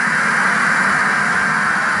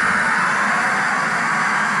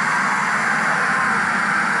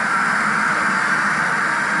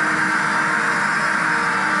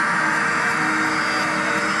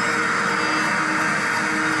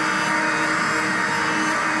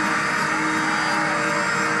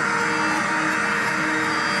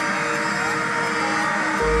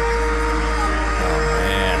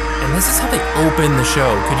 This is how they open the show.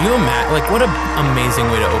 Could you imagine? Like, what an amazing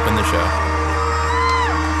way to open the show.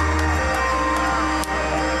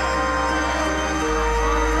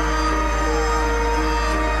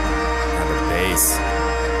 The bass.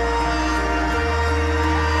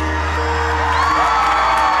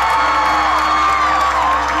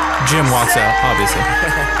 Jim walks out, obviously.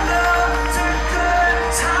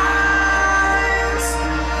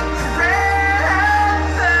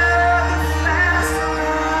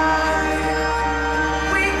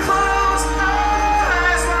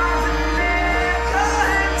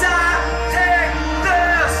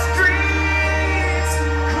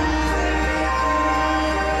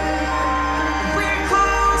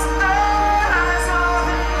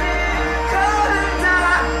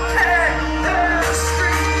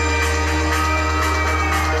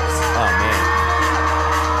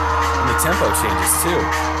 Tempo changes too.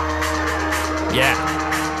 Yeah.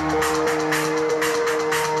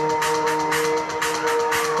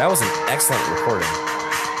 That was an excellent recording.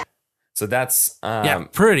 So that's yeah,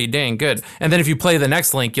 pretty dang good. And then if you play the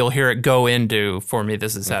next link, you'll hear it go into For Me,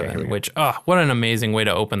 This Is Heaven, which, what an amazing way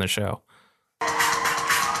to open the show.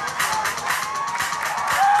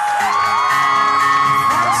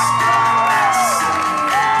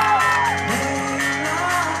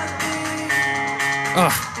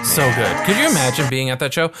 Oh, so good. Could you imagine being at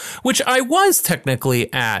that show? Which I was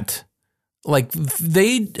technically at. Like,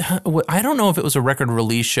 I don't know if it was a record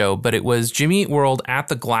release show, but it was Jimmy Eat World at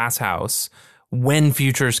the Glass House when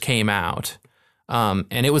Futures came out.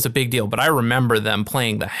 And it was a big deal, but I remember them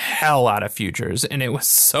playing the hell out of Futures, and it was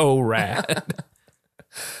so rad.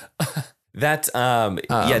 That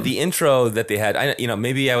the intro that they had,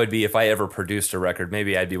 maybe I would be, if I ever produced a record,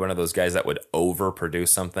 maybe I'd be one of those guys that would overproduce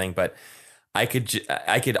something, but I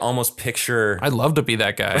could almost picture. I'd love to be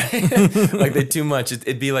that guy. Like they too much.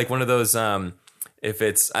 It'd be like one of those. If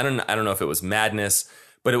it's, I don't know if it was Madness,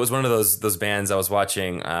 but it was one of those bands. I was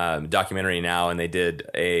watching documentary now, and they did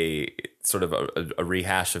a sort of a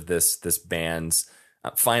rehash of this band's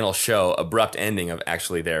final show, abrupt ending of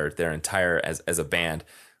actually their entire as a band.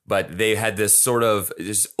 But they had this sort of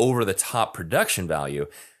just over the top production value.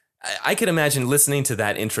 I could imagine listening to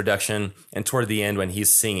that introduction and toward the end when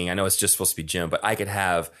he's singing. I know it's just supposed to be Jim, but I could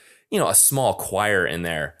have, a small choir in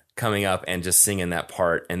there coming up and just singing that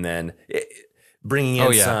part, and then bringing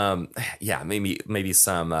in some, maybe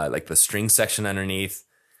some like the string section underneath.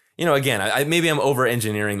 Again, maybe I'm over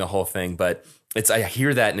engineering the whole thing, but I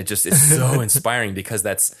hear that and it's so inspiring because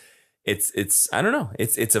it's I don't know,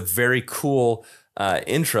 it's a very cool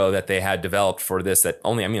intro that they had developed for this. That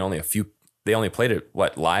only a few. They only played it,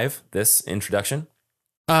 live, this introduction?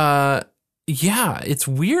 Yeah, it's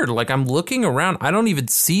weird. Like, I'm looking around. I don't even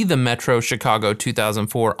see the Metro Chicago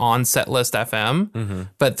 2004 on Setlist FM,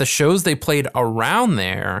 but the shows they played around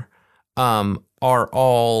there are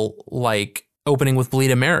all, like, opening with Bleed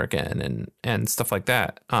American and stuff like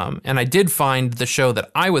that. And I did find the show that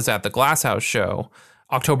I was at, the Glass House show,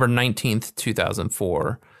 October 19th,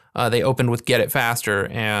 2004. They opened with Get It Faster,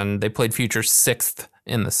 and they played Future 6th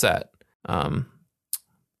in the set.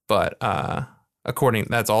 But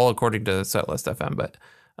that's all according to Setlist FM. But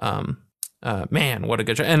man, what a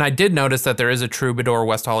good show! And I did notice that there is a Troubadour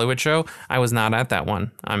West Hollywood show. I was not at that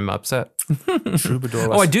one. I'm upset.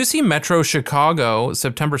 Troubadour Oh, I do see Metro Chicago,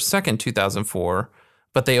 September 2nd, 2004,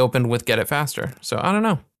 but they opened with Get It Faster. So I don't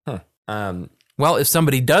know. Well, if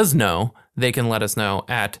somebody does know, they can let us know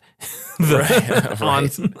at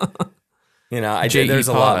Right. You know, JE there's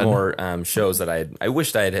a lot Pod. more shows that I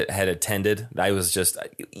wished I had attended. I was just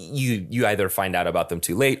you either find out about them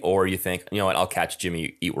too late, or you think, you know what, I'll catch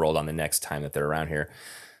Jimmy Eat World on the next time that they're around here.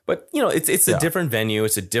 But you know, it's a different venue.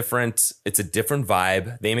 It's a different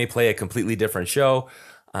vibe. They may play a completely different show,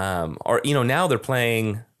 or you know, now they're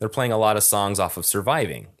playing a lot of songs off of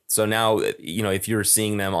Surviving. So now, you know, if you're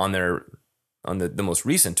seeing them on the most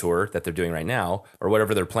recent tour that they're doing right now, or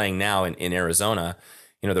whatever they're playing now in Arizona,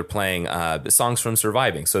 you know, they're playing songs from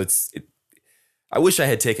Surviving. So I wish I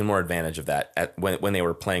had taken more advantage of that when they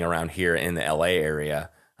were playing around here in the LA area.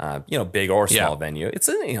 You know, big or small venue. It's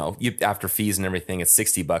you know, after fees and everything, it's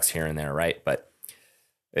 $60 here and there, right? But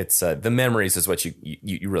it's the memories is what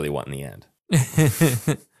you really want in the end.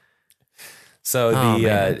 So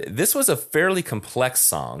this was a fairly complex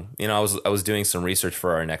song. You know, I was doing some research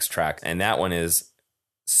for our next track, and that one is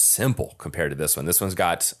simple compared to this one. This one's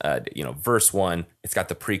got you know, verse 1. It's got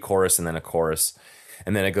the pre-chorus and then a chorus,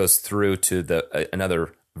 and then it goes through to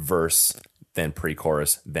another verse, then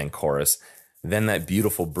pre-chorus, then chorus, then that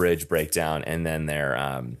beautiful bridge breakdown, and then there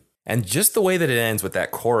and just the way that it ends with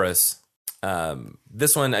that chorus.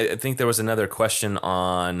 This one, I think there was another question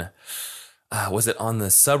on. Was it on the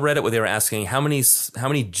subreddit where they were asking how many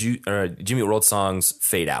Jimmy Eat World songs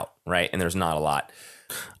fade out, right? And there's not a lot.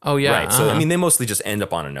 Oh, yeah. Right. So, I mean, they mostly just end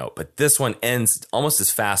up on a note, but this one ends almost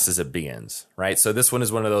as fast as it begins, right? So this one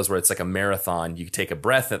is one of those where it's like a marathon. You take a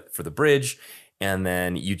breath for the bridge, and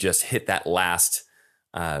then you just hit that last,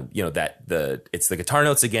 you know, it's the guitar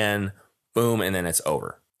notes again, boom, and then it's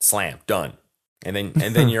over. Slam, done. And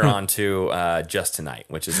then you're on to Just Tonight,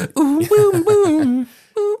 which is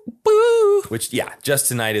Just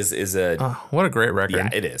Tonight is a what a great record. Yeah,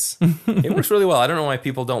 it is. It works really well. I don't know why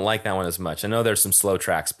people don't like that one as much. I know there's some slow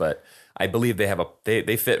tracks, but I believe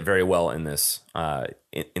they fit very well in this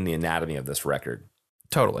in the anatomy of this record.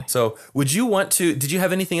 Totally. So, did you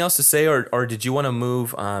have anything else to say, or did you want to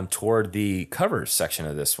move toward the covers section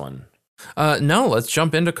of this one? No, let's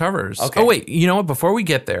jump into covers. Okay. Oh wait, you know what? Before we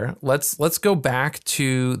get there, let's go back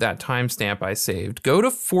to that timestamp I saved. Go to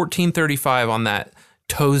 1435 on that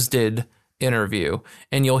Toasted interview,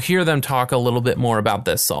 and you'll hear them talk a little bit more about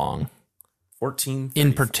this song. 14.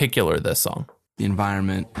 In particular, this song. The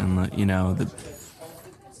environment and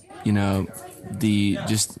the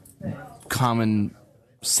just common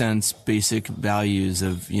sense, basic values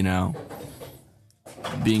of, you know,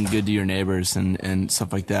 being good to your neighbors and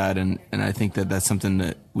stuff like that, and I think that that's something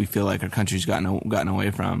that we feel like our country's gotten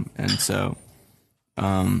away from, and so,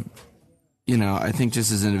 you know, I think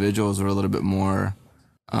just as individuals we're a little bit more,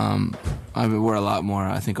 we're a lot more,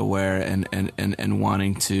 I think, aware and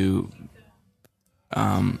wanting to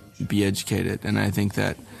be educated, and I think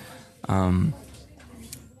that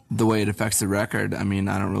the way it affects the record, I mean,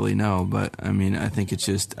 I don't really know, but I mean, I think it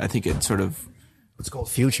sort of. It's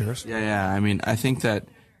called Futures. Yeah. I mean, I think that,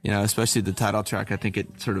 you know, especially the title track, I think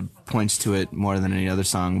it sort of points to it more than any other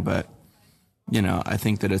song. But, you know, I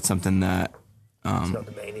think that it's something that. It's not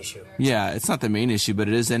the main issue. Yeah, it's not the main issue, but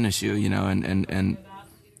it is an issue, you know, and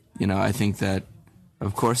you know, I think that,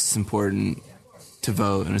 of course, it's important to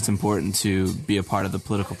vote and it's important to be a part of the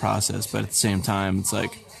political process. But at the same time, it's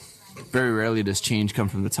like very rarely does change come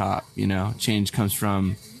from the top, you know, change comes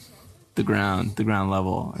from the ground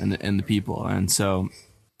level and the people. And so,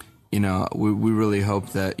 you know, we really hope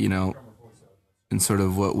that, you know, in sort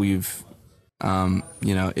of what we've,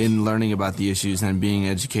 you know, in learning about the issues and being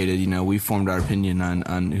educated, you know, we formed our opinion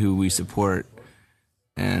on who we support.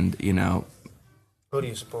 And, you know, Who do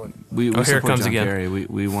you support? we here it support comes John again. Kerry.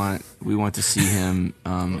 We want to see him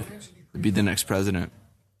be the next president.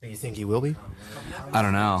 Do you think he will be? I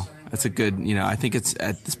don't know. That's a good, you know, I think it's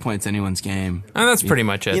at this point it's anyone's game. And that's pretty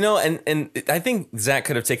much it. You know, and I think Zach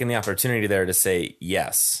could have taken the opportunity there to say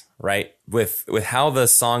yes, right? With how the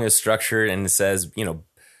song is structured, and it says, you know,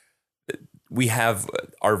 we have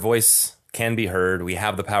our voice can be heard. We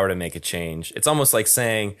have the power to make a change. It's almost like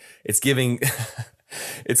saying it's giving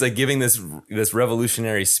it's like giving this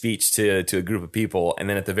revolutionary speech to a group of people, and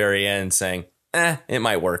then at the very end saying, it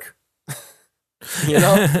might work. You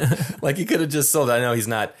know, like he could have just sold it. I know he's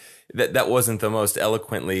not. That wasn't the most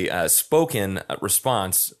eloquently spoken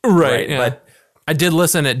response, Right. Yeah. But I did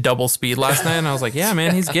listen at double speed last night, and I was like, yeah,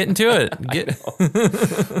 man, he's getting to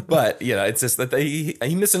it. but you know, it's just that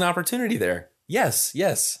he missed an opportunity there. Yes,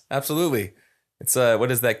 absolutely. It's what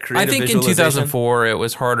is that I creative think in visualization? 2004, it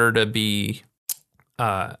was harder to be,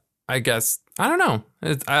 I I guess, I don't know.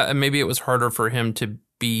 Maybe it was harder for him to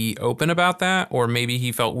be open about that, or maybe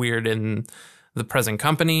he felt weird in the present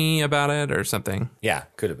company about it or something. Yeah,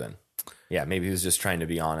 could have been. Yeah, maybe he was just trying to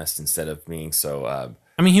be honest instead of being so...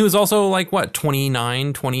 I mean, he was also like, what,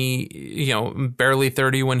 29, 20, barely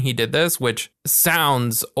 30 when he did this, which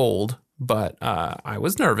sounds old, but I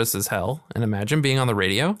was nervous as hell. And imagine being on the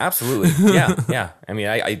radio. Absolutely. Yeah. I mean,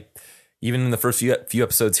 I even in the first few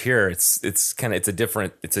episodes here, it's a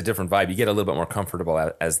different vibe. You get a little bit more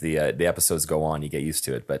comfortable as the episodes go on. You get used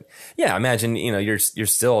to it. But yeah, imagine you're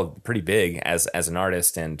still pretty big as an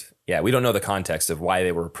artist, and yeah, we don't know the context of why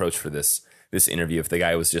they were approached for this interview. If the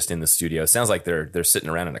guy was just in the studio, it sounds like they're sitting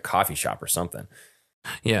around in a coffee shop or something.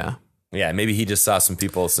 Yeah. Yeah, maybe he just saw some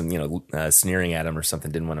people sneering at him or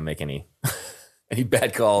something. Didn't want to make any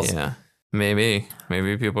bad calls. Yeah. Maybe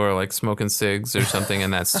people are like smoking cigs or something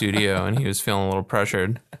in that studio, and he was feeling a little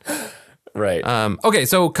pressured. Right. Okay,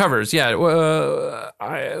 so covers. Yeah.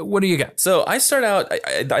 What do you got? So I start out.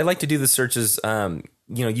 I like to do the searches.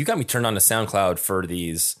 You got me turned on to SoundCloud for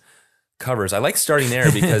these covers. I like starting there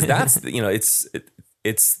because that's it's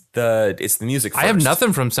the music first. I have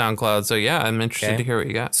nothing from SoundCloud, so yeah, I'm interested to hear what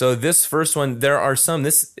you got. So this first one, there are some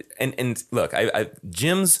and look,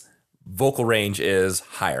 Jim's vocal range is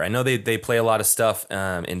higher. I know they play a lot of stuff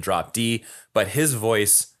in drop D, but his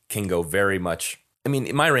voice can go very much. I mean,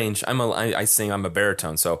 in my range, I sing, I'm a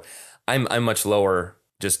baritone, so I'm much lower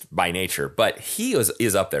just by nature. But he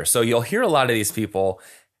is up there, so you'll hear a lot of these people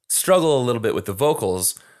struggle a little bit with the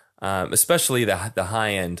vocals, especially the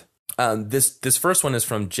high end. This first one is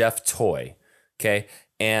from Jeff Toy, okay,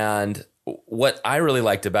 and what I really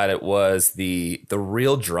liked about it was the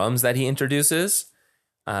real drums that he introduces.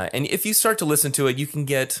 And if you start to listen to it, you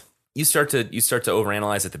start to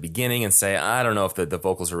overanalyze at the beginning and say, I don't know if the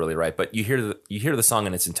vocals are really right, but you hear the song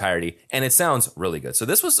in its entirety and it sounds really good. So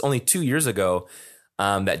this was only 2 years ago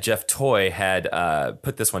that Jeff Toy had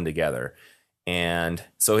put this one together, and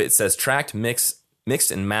so it says tracked, mixed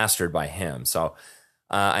and mastered by him. So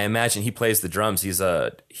I imagine he plays the drums. He's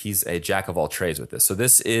a jack of all trades with this. So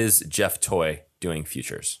this is Jeff Toy doing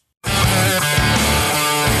Futures.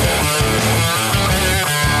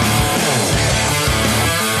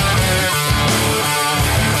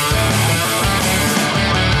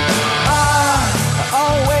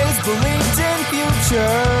 Believed in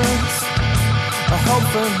futures, a hope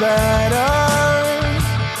for better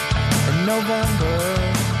in November.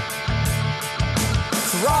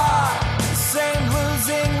 Try the same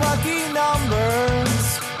losing lucky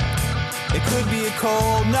numbers. It could be a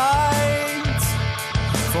cold night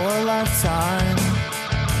for a lifetime.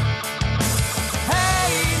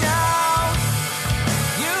 Hey now,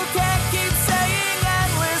 you can't keep saying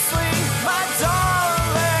endlessly, my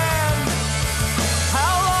darling.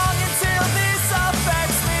 How long until this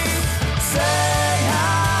affects me? Say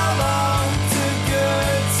how long to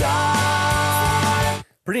good time.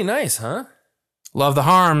 Pretty nice, huh? Love the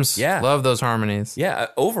harms. Yeah. Love those harmonies. Yeah,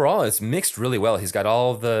 overall it's mixed really well. He's got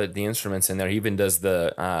all the instruments in there. He even does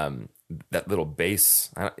the that little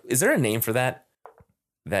bass. Is there a name for that?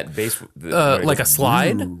 That bass, like a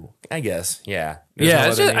slide? I guess. Yeah. There's Yeah, no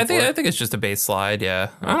it's other just, name I think for it? I think it's just a bass slide. Yeah,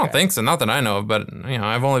 I don't Okay. think so. Not that I know of, but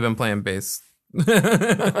I've only been playing bass.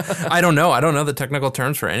 I don't know. I don't know the technical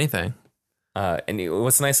terms for anything. And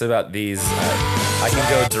what's nice about these, I can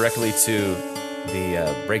go directly to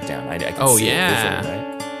the breakdown. I can Oh, see yeah. it visually, right?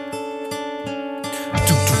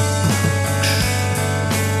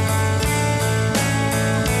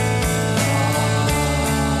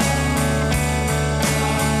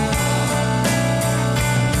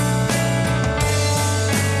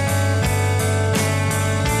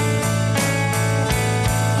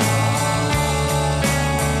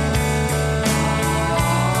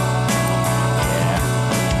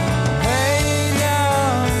 Hey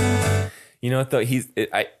now. You know what though? He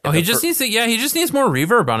just needs to. Yeah, he just needs more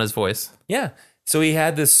reverb on his voice. Yeah. So he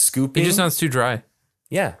had this scooping. He just sounds too dry.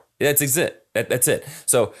 Yeah, that's it. That's it.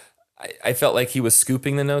 So I felt like he was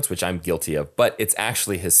scooping the notes, which I'm guilty of, but it's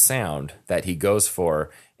actually his sound that he goes for,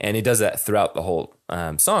 and he does that throughout the whole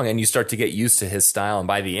song, and you start to get used to his style, and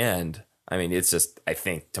by the end, I mean, it's just, I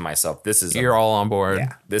think to myself, this is You're all on board.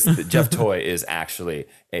 Yeah, Jeff Toy is actually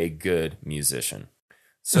a good musician.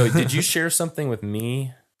 So did you share something with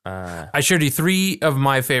me? I shared you 3 of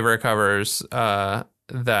my favorite covers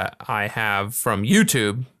that I have from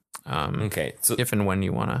YouTube. Okay, so If and when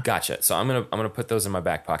you wanna. gotcha. So I'm gonna put those in my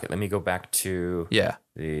back pocket. Let me go back to Yeah.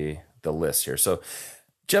 the list here. So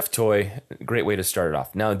Jeff Toy, great way to start it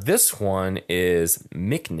off. Now this one is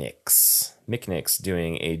Mick Nix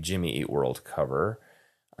doing a Jimmy Eat World cover.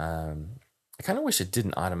 I kind of wish it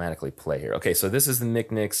didn't automatically play here. Okay, so this is the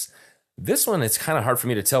Mitniks. This one, it's kind of hard for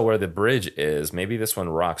me to tell where the bridge is. Maybe this one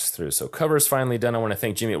rocks through. So cover's finally done. I want to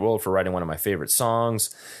thank Jimmy Eat World for writing one of my favorite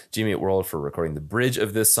songs. Jimmy Eat World for recording the bridge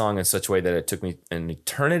of this song in such a way that it took me an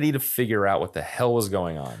eternity to figure out what the hell was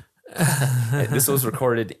going on. This was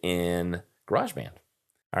recorded in GarageBand.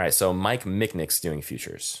 All right, so Mike Mitniks doing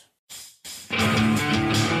Futures.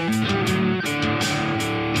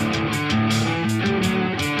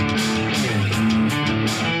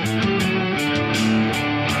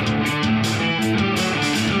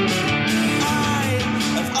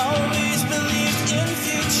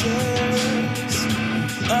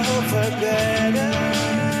 For better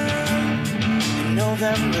in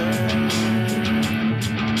November.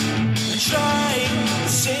 Try the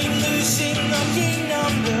same losing lucky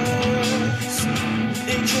numbers.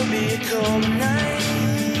 It could be a cold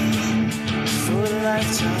night for a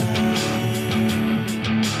lifetime.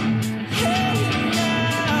 Hey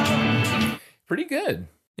now. Pretty good.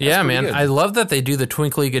 Yeah, man. Good. I love that they do the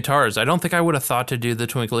twinkly guitars. I don't think I would have thought to do the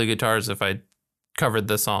twinkly guitars if I covered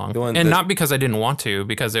the song. Not because I didn't want to,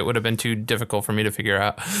 because it would have been too difficult for me to figure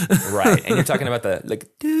out. Right. And you're talking about the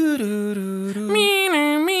like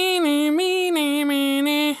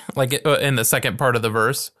like in the second part of the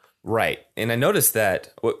verse. Right. And I noticed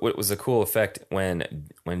that what was a cool effect when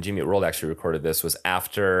Jimmy Eat World actually recorded this was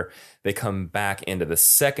after they come back into the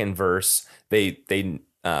second verse, they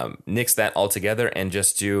nix that all together and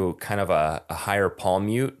just do kind of a higher palm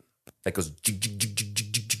mute that goes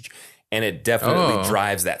and it definitely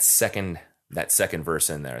drives that second verse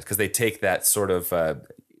in there because they take that sort of that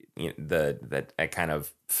kind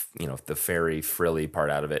of the fairy frilly part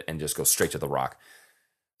out of it and just go straight to the rock.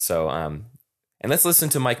 So and let's listen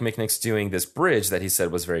to Mike Mitniks doing this bridge that he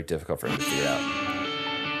said was very difficult for him to figure out.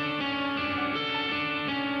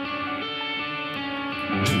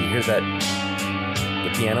 Can you hear that? The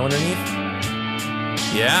piano underneath?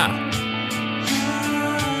 Yeah.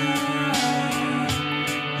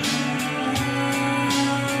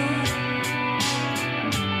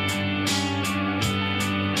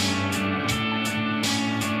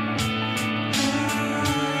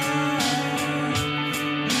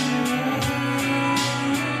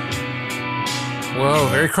 Whoa,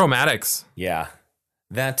 very chromatics. Yeah.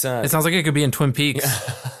 That it sounds like it could be in Twin Peaks.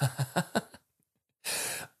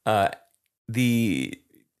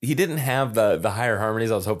 He didn't have the higher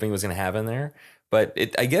harmonies I was hoping he was going to have in there, but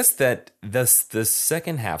I guess that the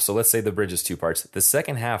second half. So let's say the bridge is two parts. The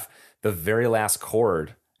second half, the very last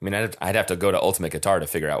chord. I mean, I'd have to go to Ultimate Guitar to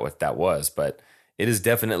figure out what that was, but it is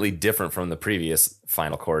definitely different from the previous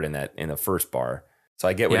final chord in the first bar. So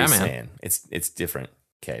I get what he's saying. It's different.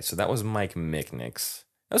 Okay, so that was Mike Mitniks.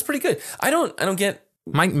 That was pretty good. I don't get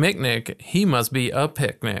Mike Mitnick. He must be a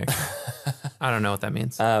picnic. I don't know what that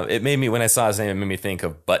means. It made me, when I saw his name, it made me think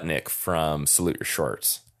of Butnick from Salute Your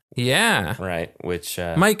Shorts. Yeah. Right, which...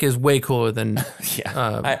 Mike is way cooler than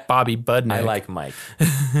Bobby Budnick. I like Mike.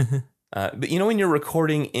 But when you're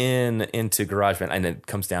recording into GarageBand, and it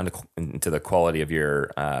comes down to the quality of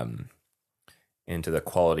your...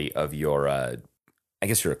 I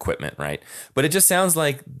guess your equipment, right? But it just sounds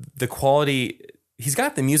like the quality... He's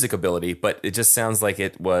got the music ability, but it just sounds like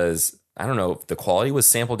it was... I don't know if the quality was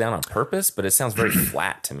sampled down on purpose, but it sounds very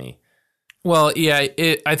flat to me. Well, yeah,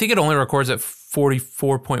 I think it only records at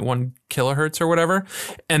 44.1 kilohertz or whatever.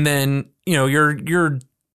 And then, you're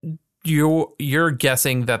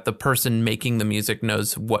guessing that the person making the music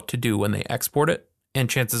knows what to do when they export it. And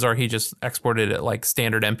chances are he just exported it like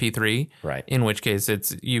standard MP3. Right. In which case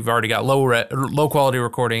you've already got low quality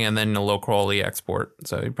recording and then a low quality export.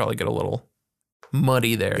 So you probably get a little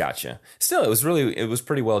muddy there. Gotcha. Still, it was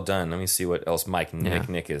pretty well done. Let me see what else Mike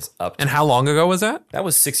Mitnick is up to. And how long ago was that? That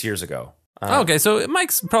was 6 years ago. Okay, so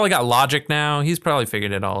Mike's probably got Logic now. He's probably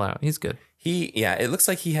figured it all out. He's good. It looks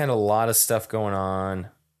like he had a lot of stuff going on.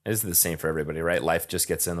 This is the same for everybody, right? Life just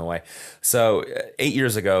gets in the way. So 8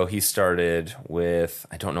 years ago, he started with,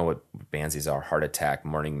 I don't know what bands these are, Heart Attack,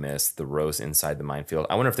 Morning Mist, The Rose Inside the Minefield.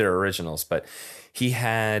 I wonder if they're originals, but he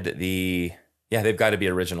had they've got to be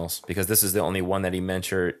originals because this is the only one that he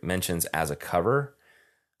mentions as a cover.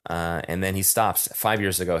 And then he stops. 5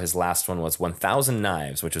 years ago, his last one was 1,000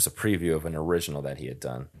 Knives, which was a preview of an original that he had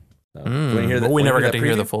done. So, we never got to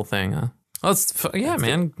hear the full thing, huh?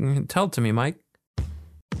 Man. Tell it to me, Mike.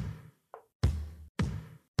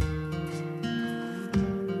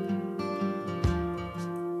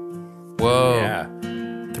 Whoa. Yeah.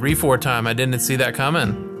 3/4 time. I didn't see that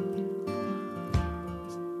coming.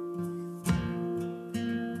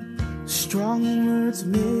 Strong words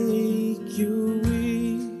make you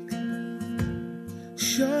weak.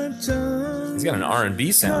 Sharp tongue. He's got an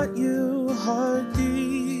R&B sound. You your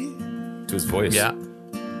heartbeat. To his voice. Yeah.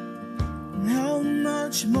 How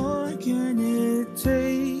much more can it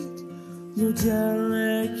take? Your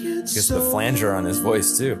delicate Gets the flanger on his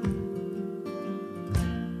voice too.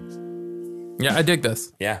 Yeah, I dig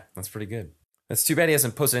this. Yeah, that's pretty good. It's too bad he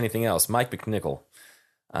hasn't posted anything else. Mike McNichol.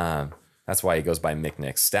 That's why he goes by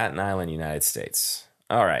McNick. Staten Island, United States.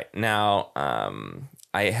 All right, now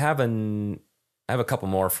I have a couple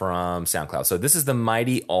more from SoundCloud. So this is the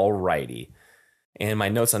Mighty Alrighty, and my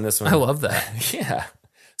notes on this one. I love that. Yeah,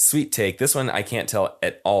 sweet take. This one I can't tell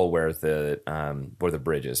at all where the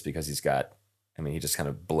bridge is because he's got. I mean, he just kind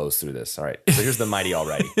of blows through this. All right, so here's the Mighty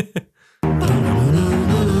Alrighty.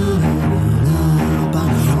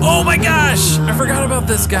 Oh my gosh! I forgot about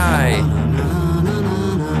this guy.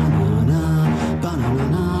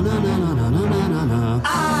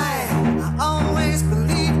 I always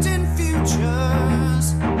believed in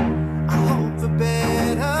futures. I hope for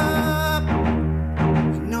better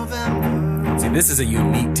in November. See, this is a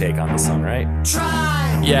unique take on the song, right?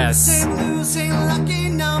 Try Yes. same losing lucky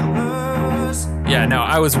numbers Yeah, no,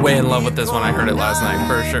 I was way in love with this when I heard it last night,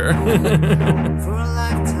 for sure. for a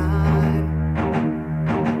lifetime.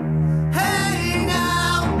 Hey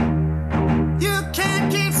now, you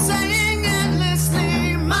can't keep saying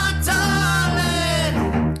endlessly, my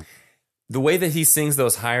darling. The way that he sings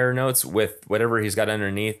those higher notes with whatever he's got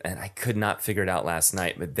underneath, and I could not figure it out last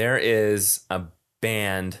night, but there is a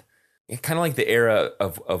band, kind of like the era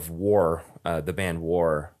of War, the band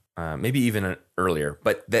War, maybe even earlier,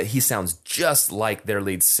 but that he sounds just like their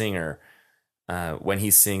lead singer when he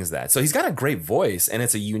sings that. So he's got a great voice, and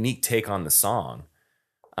it's a unique take on the song.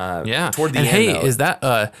 Yeah. Toward the and end, hey, though, is that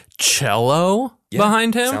a cello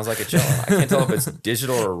behind him? Sounds like a cello. I can't tell if it's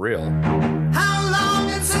digital or real. How long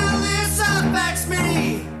until this affects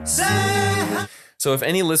me? Say. So if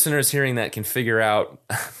any listeners hearing that can figure out,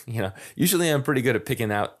 usually I'm pretty good at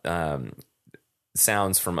picking out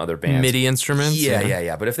sounds from other bands. MIDI instruments?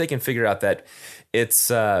 Yeah. But if they can figure out that it's,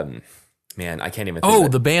 man, I can't even think Oh,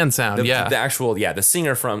 of the band sound, yeah. The actual, the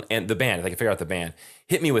singer from and the band, if they can figure out the band,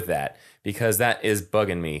 hit me with that because that is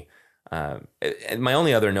bugging me. And my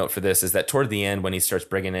only other note for this is that toward the end when he starts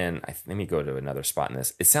bringing in, let me go to another spot in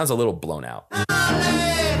this. It sounds a little blown out. Now's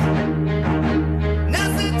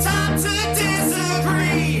the time to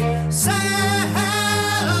disagree. Say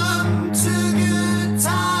hello to good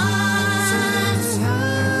times.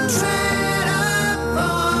 Tread up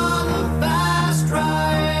on the fast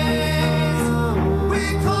ride. We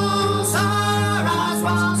close our eyes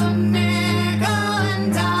while the nickel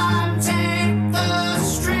and dime take the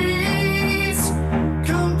streets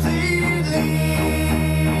completely.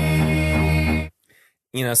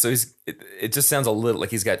 So it just sounds a little like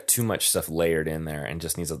he's got too much stuff layered in there and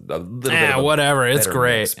just needs a little bit of a whatever. It's better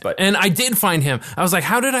great. mix, but and I did find him. I was like,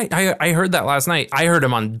 how did I heard that last night. I heard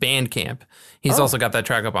him on Bandcamp. He's also got that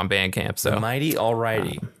track up on Bandcamp. So Mighty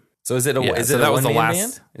Alrighty. So is it a so that was the one-man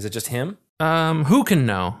last- band? Is it just him? who can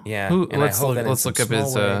know? Yeah. Who, and I let's hope that in let's some look up small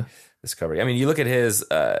his way, discovery. I mean, you look at his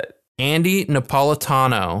Andy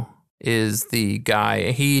Napolitano is the guy.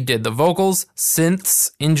 He did the vocals, synths,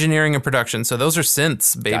 engineering, and production. So those are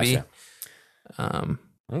synths, baby. Gotcha.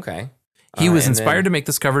 Okay. He was and inspired then- to make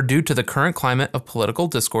this cover due to the current climate of political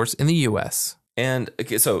discourse in the U.S. And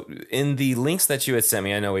okay, so in the links that you had sent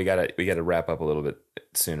me, I know we gotta wrap up a little bit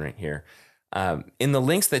soon right here. In the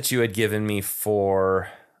links that you had given me for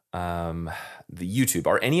the YouTube,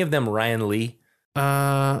 are any of them Ryan Lee?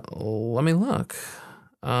 Let me look.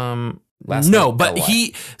 Last No, name, but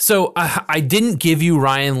L-Y. I didn't give you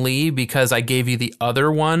Ryan Lee because I gave you the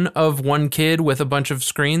other one of one kid with a bunch of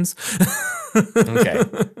screens. Okay.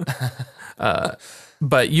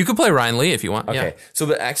 But you could play Ryan Lee if you want. Okay. Yeah. So,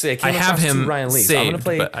 but actually, I came I have across him two Ryan Lee. saved, So I'm gonna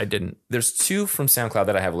play. but I didn't. There's two from SoundCloud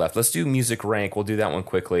that I have left. Let's do Music Rank. We'll do that one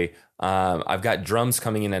quickly. I've got drums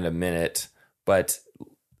coming in a minute, but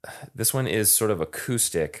this one is sort of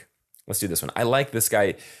acoustic. Let's do this one. I like this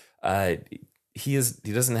guy. He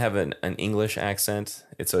doesn't have an English accent.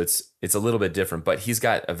 It's a little bit different, but he's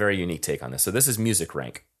got a very unique take on this. So this is Music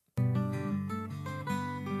Rank.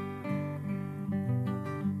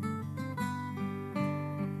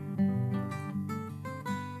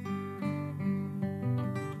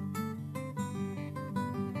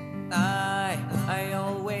 I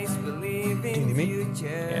always believe in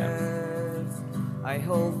futures. I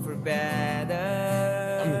hope for better.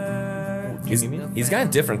 He's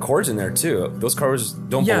got different chords in there too. Those chords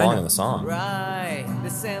don't Yeah, I belong know. in the song. Right, the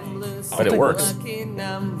semblance But it of works. lucky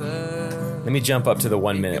number. Let me jump up to the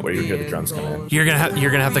 1 minute where you hear the drums come in. You're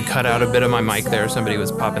gonna have to cut out a bit of my mic there. Somebody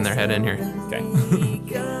was popping their head in here. Okay.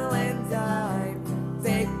 Nickel and dime,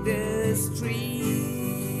 take the streets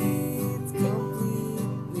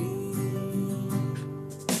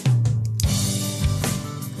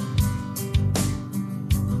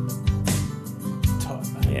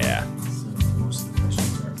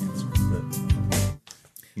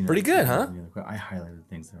Pretty good, huh? Yeah, I highlighted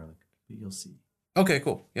things that are like, you'll see. Okay,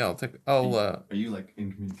 cool. Yeah, I'll Are you like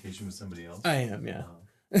in communication with somebody else? I am, yeah.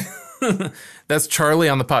 That's Charlie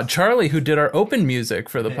on the pod. Charlie, who did our open music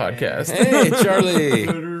for the podcast. Hey, Charlie.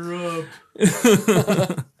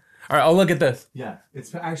 All right, I'll look at this. Yeah,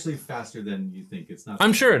 it's actually faster than you think. It's not.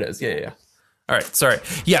 I'm sure it is. Yeah. All right, sorry.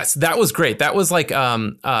 Yes, that was great. That was like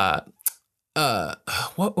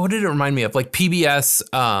what did it remind me of? Like PBS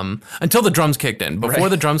until the drums kicked in. Before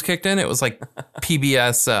the drums kicked in, it was like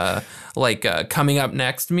PBS coming up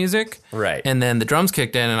next music. Right. And then the drums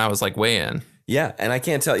kicked in and I was like way in. Yeah, and I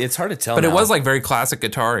can't tell. It's hard to tell. But now. it was like very classic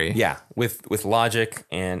guitar-y. Yeah, with Logic,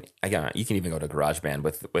 and again, you can even go to GarageBand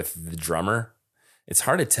with the drummer. It's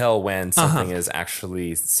hard to tell when something is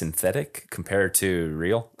actually synthetic compared to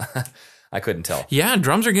real. I couldn't tell. Yeah,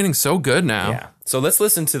 drums are getting so good now. Yeah. So let's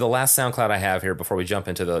listen to the last SoundCloud I have here before we jump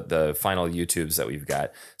into the final YouTubes that we've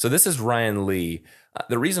got. So this is Ryan Lee.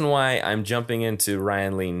 The reason why I'm jumping into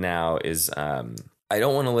Ryan Lee now is I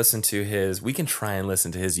don't want to listen to his. We can try and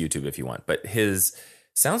listen to his YouTube if you want, but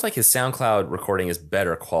sounds like his SoundCloud recording is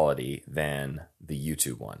better quality than the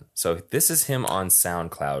YouTube one. So this is him on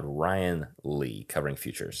SoundCloud, Ryan Lee, covering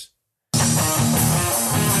Futures.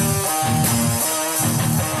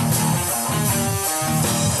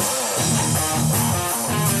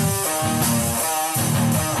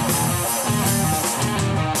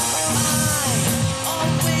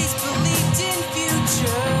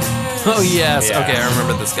 Oh, yes. Yeah. Okay, I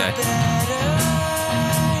remember this guy.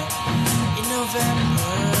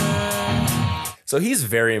 So he's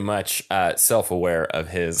very much self-aware of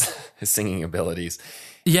his singing abilities.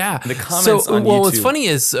 Yeah. The comments on what's YouTube funny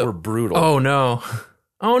is were brutal. Oh no.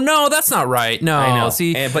 Oh no, that's not right. No, I know.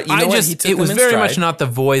 see, But you know what? He took it was them in very stride. much not the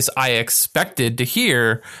voice I expected to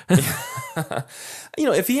hear. You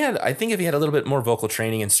know, if he had a little bit more vocal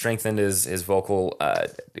training and strengthened his vocal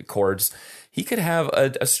chords, he could have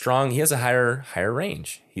a strong. He has a higher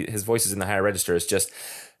range. His voice is in the higher register. It's just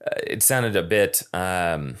it sounded a bit,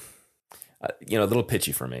 a little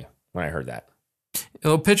pitchy for me when I heard that. A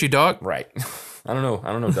little pitchy, dog. Right. I don't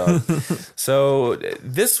know, dog. So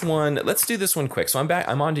this one, let's do this one quick. So I'm back.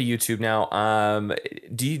 I'm on to YouTube now.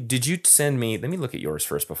 Did you send me? Let me look at yours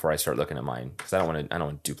first before I start looking at mine because I don't want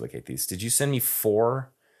to duplicate these. Did you send me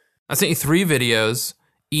 4? I sent you 3 videos.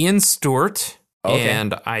 Ian Stewart, Okay.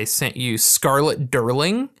 and I sent you Scarlett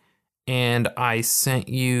Durling, and I sent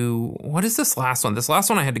you, what is this last one? This last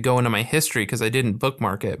one I had to go into my history because I didn't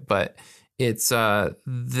bookmark it, but it's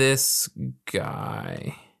this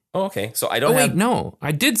guy. Oh, okay. So I don't have. No,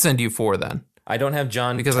 I did send you 4 then. I don't have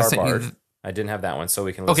John Because Tarbard. I sent you I didn't have that one, so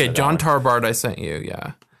we can. Listen Okay, to John that one. Tarbard I sent you,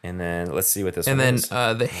 yeah. And then let's see what this And one then is.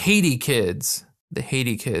 the Haiti Kids,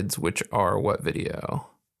 which are what video?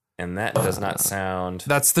 And that does not sound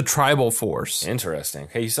That's the Tribal Force. interesting.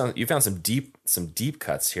 Okay, you found some deep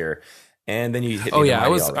cuts here, and then you hit. Oh me yeah,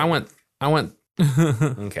 with Mighty I went.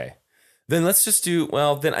 Okay, then let's just do.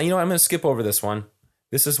 Well, then I'm going to skip over this one.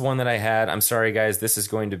 This is one that I had. I'm sorry, guys. This is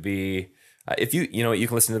going to be. If you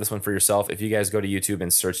can listen to this one for yourself. If you guys go to YouTube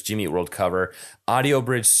and search Jimmy Eat World cover, Audio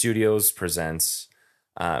Bridge Studios presents.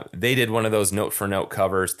 They did one of those note for note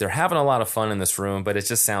covers. They're having a lot of fun in this room, but it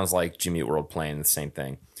just sounds like Jimmy Eat World playing the same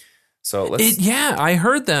thing. So let's. I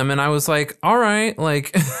heard them and I was like, all right,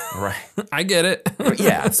 like, Right. I get it.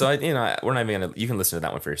 Yeah. So we're not even gonna. You can listen to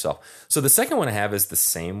that one for yourself. So the second one I have is the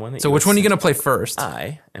same one. So which one are you going to play first?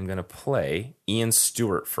 I am going to play Ian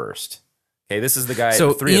Stewart first. Okay, this is the guy.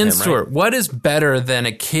 So 3 Ian of him, Stewart, right? what is better than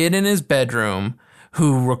a kid in his bedroom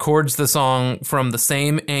who records the song from the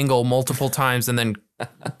same angle multiple times and then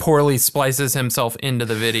poorly splices himself into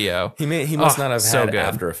the video? He must not have so had good.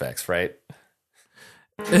 After Effects, right?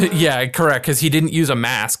 Yeah, correct. Because he didn't use a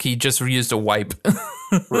mask; he just used a wipe.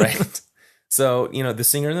 Right. So the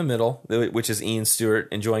singer in the middle, which is Ian Stewart,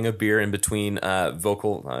 enjoying a beer in between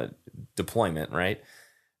vocal deployment, right?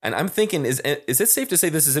 And I'm thinking, is it safe to say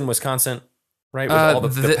this is in Wisconsin, right? With all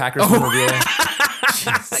the Packers memorabilia.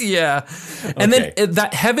 Yeah. And Okay. then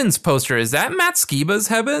that Heavens poster, is that Matt Skiba's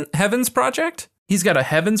Heavens project? He's got a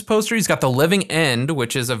Heavens poster. He's got the Living End,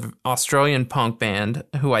 which is an Australian punk band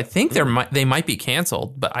who I think they might be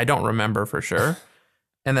canceled, but I don't remember for sure.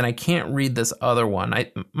 And then I can't read this other one.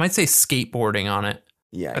 I might say skateboarding on it.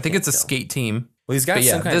 Yeah, I think it's a skate team. Well, he's got But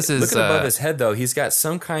yeah, some kind this of, is, looking above his head though. He's got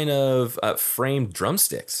some kind of framed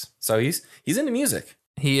drumsticks. So he's into music.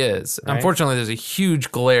 He is. Right. Unfortunately, there's a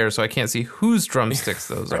huge glare, so I can't see whose drumsticks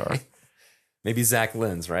those are. Maybe Zach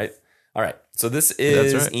Lynn's, right? All right. So this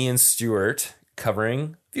is That's right. Ian Stewart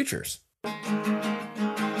covering Futures.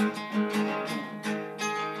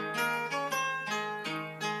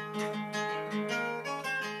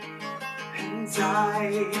 Hands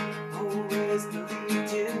I always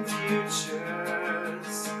believed in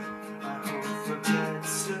futures. I hope for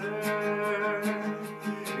better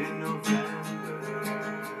in November.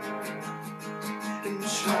 And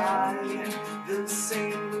try the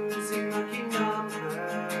same losing lucky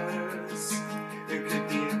numbers. It could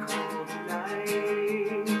be a cold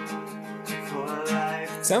night for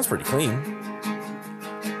life. Sounds pretty clean.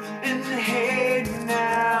 And hey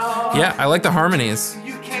now. Yeah, I like the harmonies.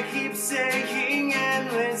 You can't keep saying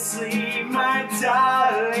endlessly, my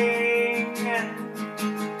darling.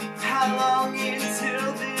 How long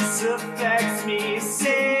until this affects me?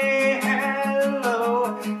 Say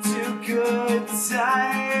hello to good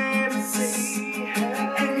times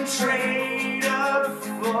and trade up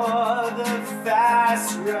for the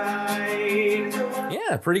fast ride.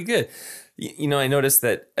 Yeah, pretty good. You know, I noticed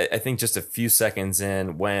that I think just a few seconds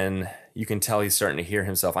in, when you can tell he's starting to hear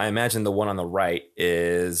himself, I imagine the one on the right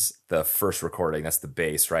is the first recording. That's the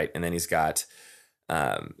bass, right? And then he's got,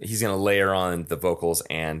 he's going to layer on the vocals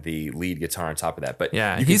and the lead guitar on top of that. But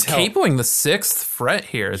Yeah, you can he's tell- capoing the 6th fret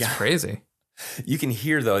here. It's crazy. You can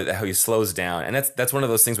hear though how he slows down, and that's one of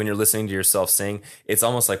those things when you're listening to yourself sing. It's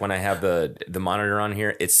almost like when I have the monitor on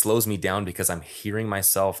here, it slows me down because I'm hearing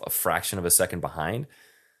myself a fraction of a second behind.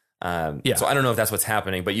 So I don't know if that's what's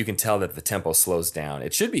happening, but you can tell that the tempo slows down.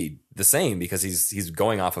 It should be the same because he's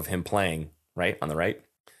going off of him playing right on the right.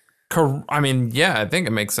 I mean, yeah, I think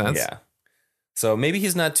it makes sense. Yeah. So maybe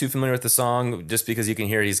he's not too familiar with the song just because you can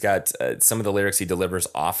hear he's got some of the lyrics he delivers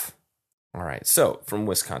off. All right. So from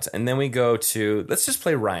Wisconsin. And then we go to, let's just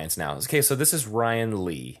play Ryan's now. Okay. So this is Ryan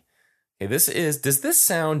Lee. Okay. Does this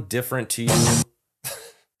sound different to you?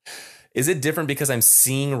 Is it different because I'm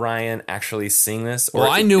seeing Ryan actually sing this? Or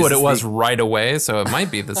Well, I knew is what it this was right away, so it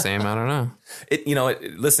might be the same. I don't know.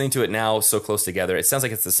 Listening to it now so close together, it sounds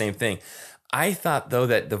like it's the same thing. I thought though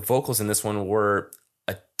that the vocals in this one were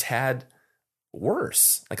a tad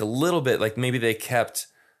worse, like a little bit, like maybe they kept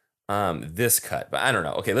this cut, but I don't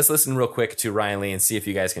know. Okay, let's listen real quick to Ryan Lee and see if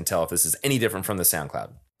you guys can tell if this is any different from the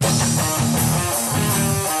SoundCloud.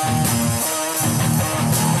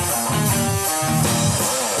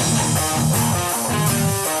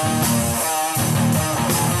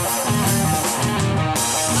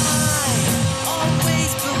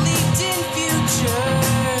 Always believed in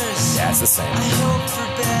futures. Yeah, it's the same. I hope for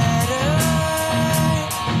better.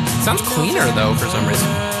 Sounds cleaner though for some reason.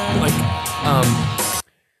 Like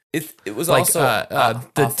It was like also the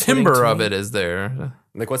off-putting timbre to of me. it is there.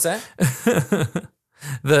 Like what's that?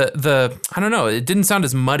 The I don't know. It didn't sound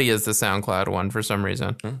as muddy as the SoundCloud one for some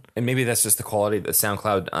reason. And maybe that's just the quality of the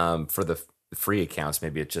SoundCloud for the free accounts.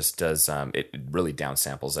 Maybe it just does. It really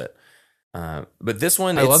downsamples it. But this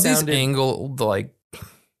one, I love sounded, these angled like.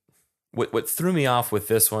 What threw me off with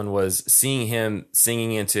this one was seeing him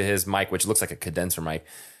singing into his mic, which looks like a condenser mic.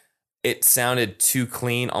 It sounded too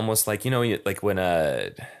clean, almost like, like when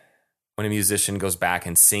a musician goes back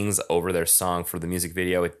and sings over their song for the music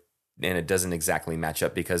video, and it doesn't exactly match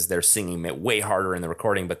up because they're singing it way harder in the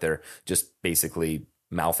recording, but they're just basically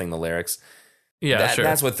mouthing the lyrics. Yeah, sure.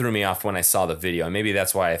 That's what threw me off when I saw the video, and maybe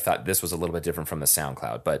that's why I thought this was a little bit different from the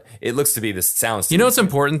SoundCloud. But it looks to be the sounds. You know what's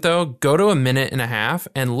important though? Go to a minute and a half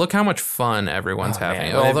and look how much fun everyone's having.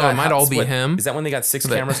 Man. Well, they've Although got it might all be what- him. Is that when they got 6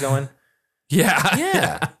 cameras going? Yeah.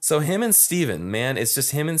 Yeah. So him and Steven, man, it's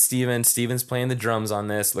just him and Steven. Steven's playing the drums on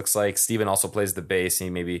this. Looks like Steven also plays the bass. He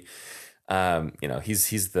maybe,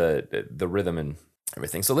 he's the rhythm and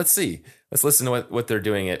everything. So let's see. Let's listen to what they're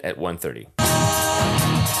doing at 1:30.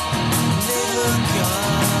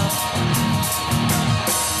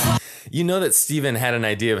 You know that Steven had an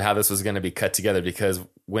idea of how this was going to be cut together because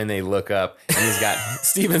when they look up and he's got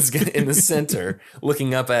Steven's in the center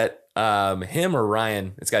looking up at him or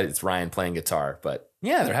Ryan. It's Ryan playing guitar, but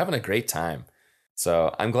yeah, they're having a great time.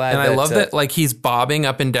 So I'm glad. And I love that like he's bobbing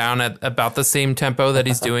up and down at about the same tempo that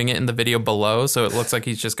he's doing it in the video below. So it looks like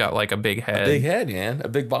he's just got like a big head. A big head, man. A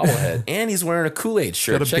big bobblehead. And he's wearing a Kool-Aid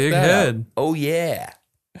shirt. Got a Check big that head. out. Oh, yeah.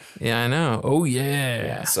 Yeah, I know. Oh yeah.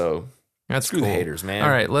 Yeah, so That's screw cool. the haters, man. All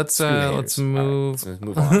right, let's Screw the haters. move. All right, let's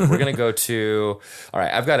move on. We're going to go to, all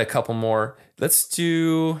right, I've got a couple more. Let's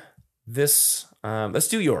do this. Let's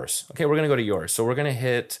do yours. Okay, we're going to go to yours. So we're going to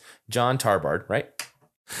hit John Tarbard, right?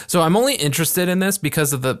 So I'm only interested in this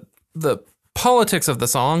because of the politics of the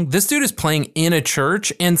song. This dude is playing in a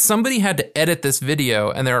church, and somebody had to edit this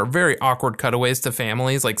video, and there are very awkward cutaways to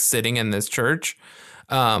families like sitting in this church.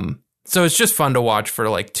 So it's just fun to watch for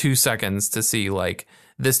like 2 seconds to see like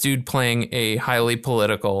this dude playing a highly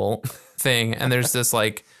political thing, and there's this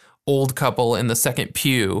like old couple in the second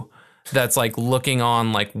pew that's like looking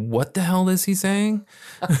on like, what the hell is he saying?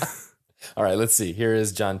 All right, let's see. Here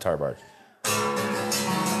is John Tarbard.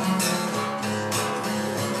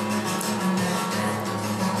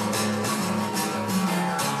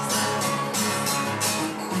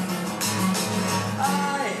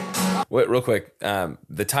 Wait, real quick.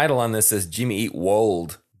 The title on this is Jimmy Eat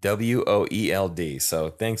Wold, WOELD. So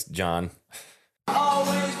thanks, John.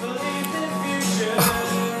 Always believed in futures.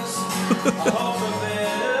 I hope for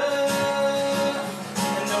better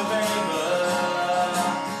in November.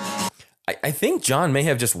 I think John may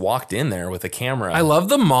have just walked in there with a camera. I love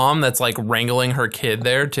the mom that's like wrangling her kid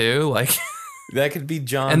there too. Like, that could be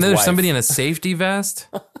John's and there's wife. somebody in a safety vest.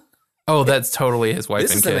 Oh, that's totally his wife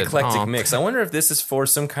This and is kid. an eclectic Oh. mix. I wonder if this is for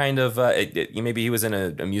some kind of maybe he was in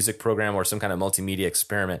a music program or some kind of multimedia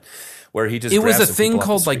experiment where he just It was grabbed a some thing people off the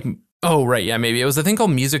called like, street. oh right, yeah, maybe it was a thing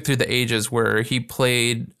called Music Through the Ages, where he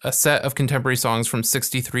played a set of contemporary songs from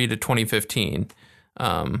 1963 to 2015.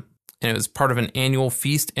 And it was part of an annual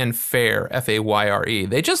feast and fair, FAYRE.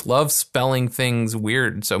 They just love spelling things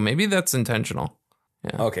weird, so maybe that's intentional.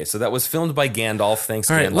 Okay, so that was filmed by Gandalf. Thanks,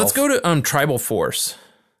 All right, Gandalf. let's go to Tribal Force.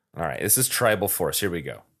 All right, this is Tribal Force. Here we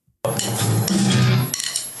go.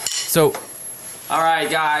 So, All right,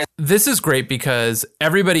 guys. this is great because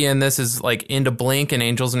everybody in this is like into Blink and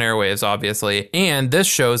Angels and Airwaves, obviously, and this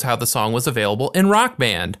shows how the song was available in Rock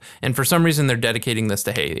Band. And for some reason, they're dedicating this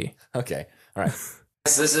to Haiti. Okay, all right.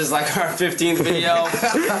 This is like our 15th video.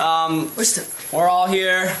 We're all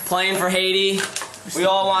here playing for Haiti. We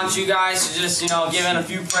all want you guys to just, give in a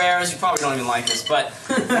few prayers. You probably don't even like this, but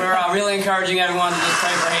we're really encouraging everyone to just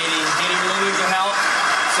pray for Haiti. Haiti really needs your help.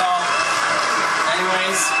 So,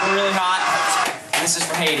 anyways, we're really hot. This is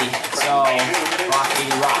for Haiti. So, rock,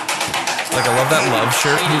 Haiti, rock. Like, I love that love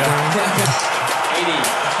shirt. Haiti.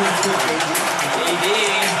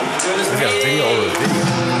 Doing this for We got a video over a video.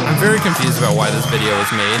 I'm very confused about why this video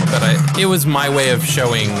was made, but it was my way of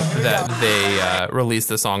showing that they released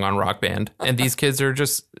the song on Rock Band. And these kids are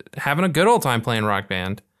just having a good old time playing Rock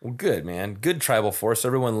Band. Well, good, man. Good Tribal Force.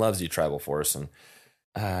 Everyone loves you, Tribal Force. And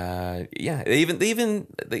yeah, they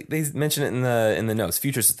mention it in the notes.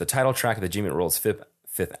 Futures is the title track of the Jimmy Eat World's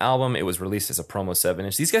fifth album. It was released as a promo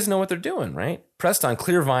 7-inch. These guys know what they're doing, right? Pressed on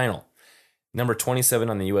clear vinyl. Number 27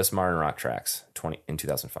 on the U.S. Modern Rock Tracks in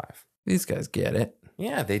 2005. These guys get it.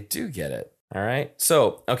 Yeah, they do get it. All right.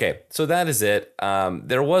 So, okay. So that is it.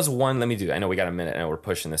 There was one. I know we got a minute. I know we're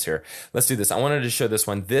pushing this here. Let's do this. I wanted to show this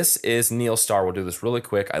one. This is Neil Starr. We'll do this really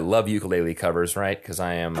quick. I love ukulele covers, right? Because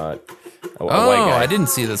I am a white guy. I didn't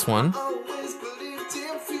see this one. Always believed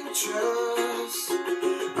in futures.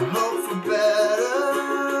 I hope for better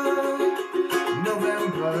in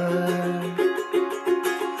November.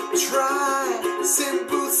 Try sin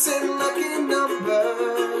boots and lucky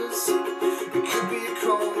numbers. It could be a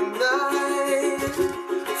cold night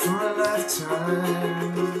for a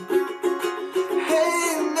lifetime. Hey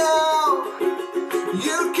now,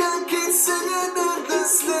 you can keep singing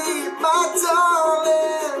endlessly, my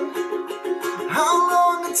darling. How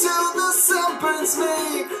long until the sun burns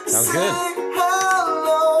me? Sounds Say good.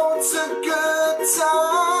 hello to good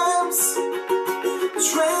times.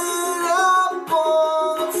 Trade up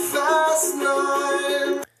on the fast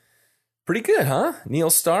line. Pretty good, huh? Neil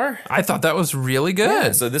Starr. I thought that was really good.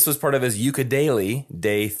 Yeah, so this was part of his Ukulele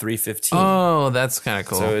Day 315. Oh, that's kind of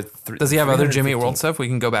cool. So Does he have other Jimmy Eat 315. World stuff we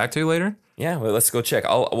can go back to later? Yeah, well, let's go check.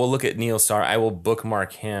 We'll look at Neil Starr. I will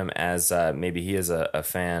bookmark him as maybe he is a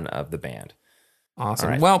fan of the band. Awesome.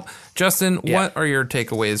 All right. Well, Justin, Yeah. what are your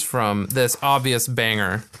takeaways from this obvious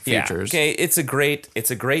banger, Futures? Yeah. Okay, it's a great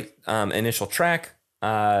initial track.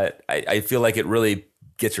 I feel like it really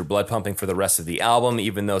gets your blood pumping for the rest of the album,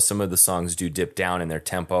 even though some of the songs do dip down in their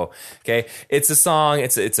tempo. Okay, it's a song.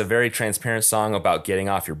 It's a very transparent song about getting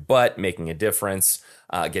off your butt, making a difference,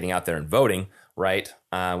 getting out there and voting, right?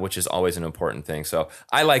 Which is always an important thing. So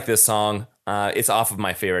I like this song. It's off of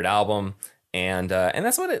my favorite album, and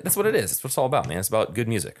that's what it is. That's what it's all about, man. It's about good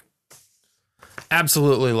music.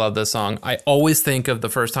 Absolutely love this song. I always think of the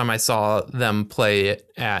first time I saw them play it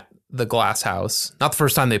at the Glass House. Not the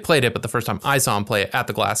first time they played it, but the first time I saw them play it at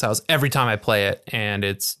the Glass House. Every time I play it, and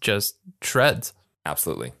it's just shreds.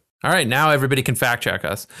 Absolutely. All right, now everybody can fact check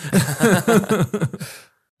us.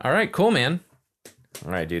 All right, cool, man.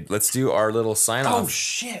 All right, dude. Let's do our little sign off. Oh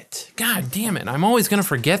shit! God damn it! I'm always gonna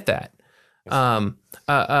forget that.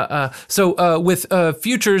 So with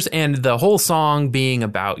Futures and the whole song being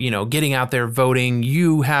about, getting out there voting,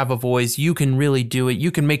 you have a voice, you can really do it, you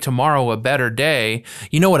can make tomorrow a better day.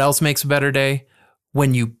 You know what else makes a better day?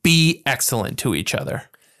 When you be excellent to each other.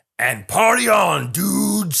 And party on,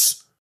 dudes.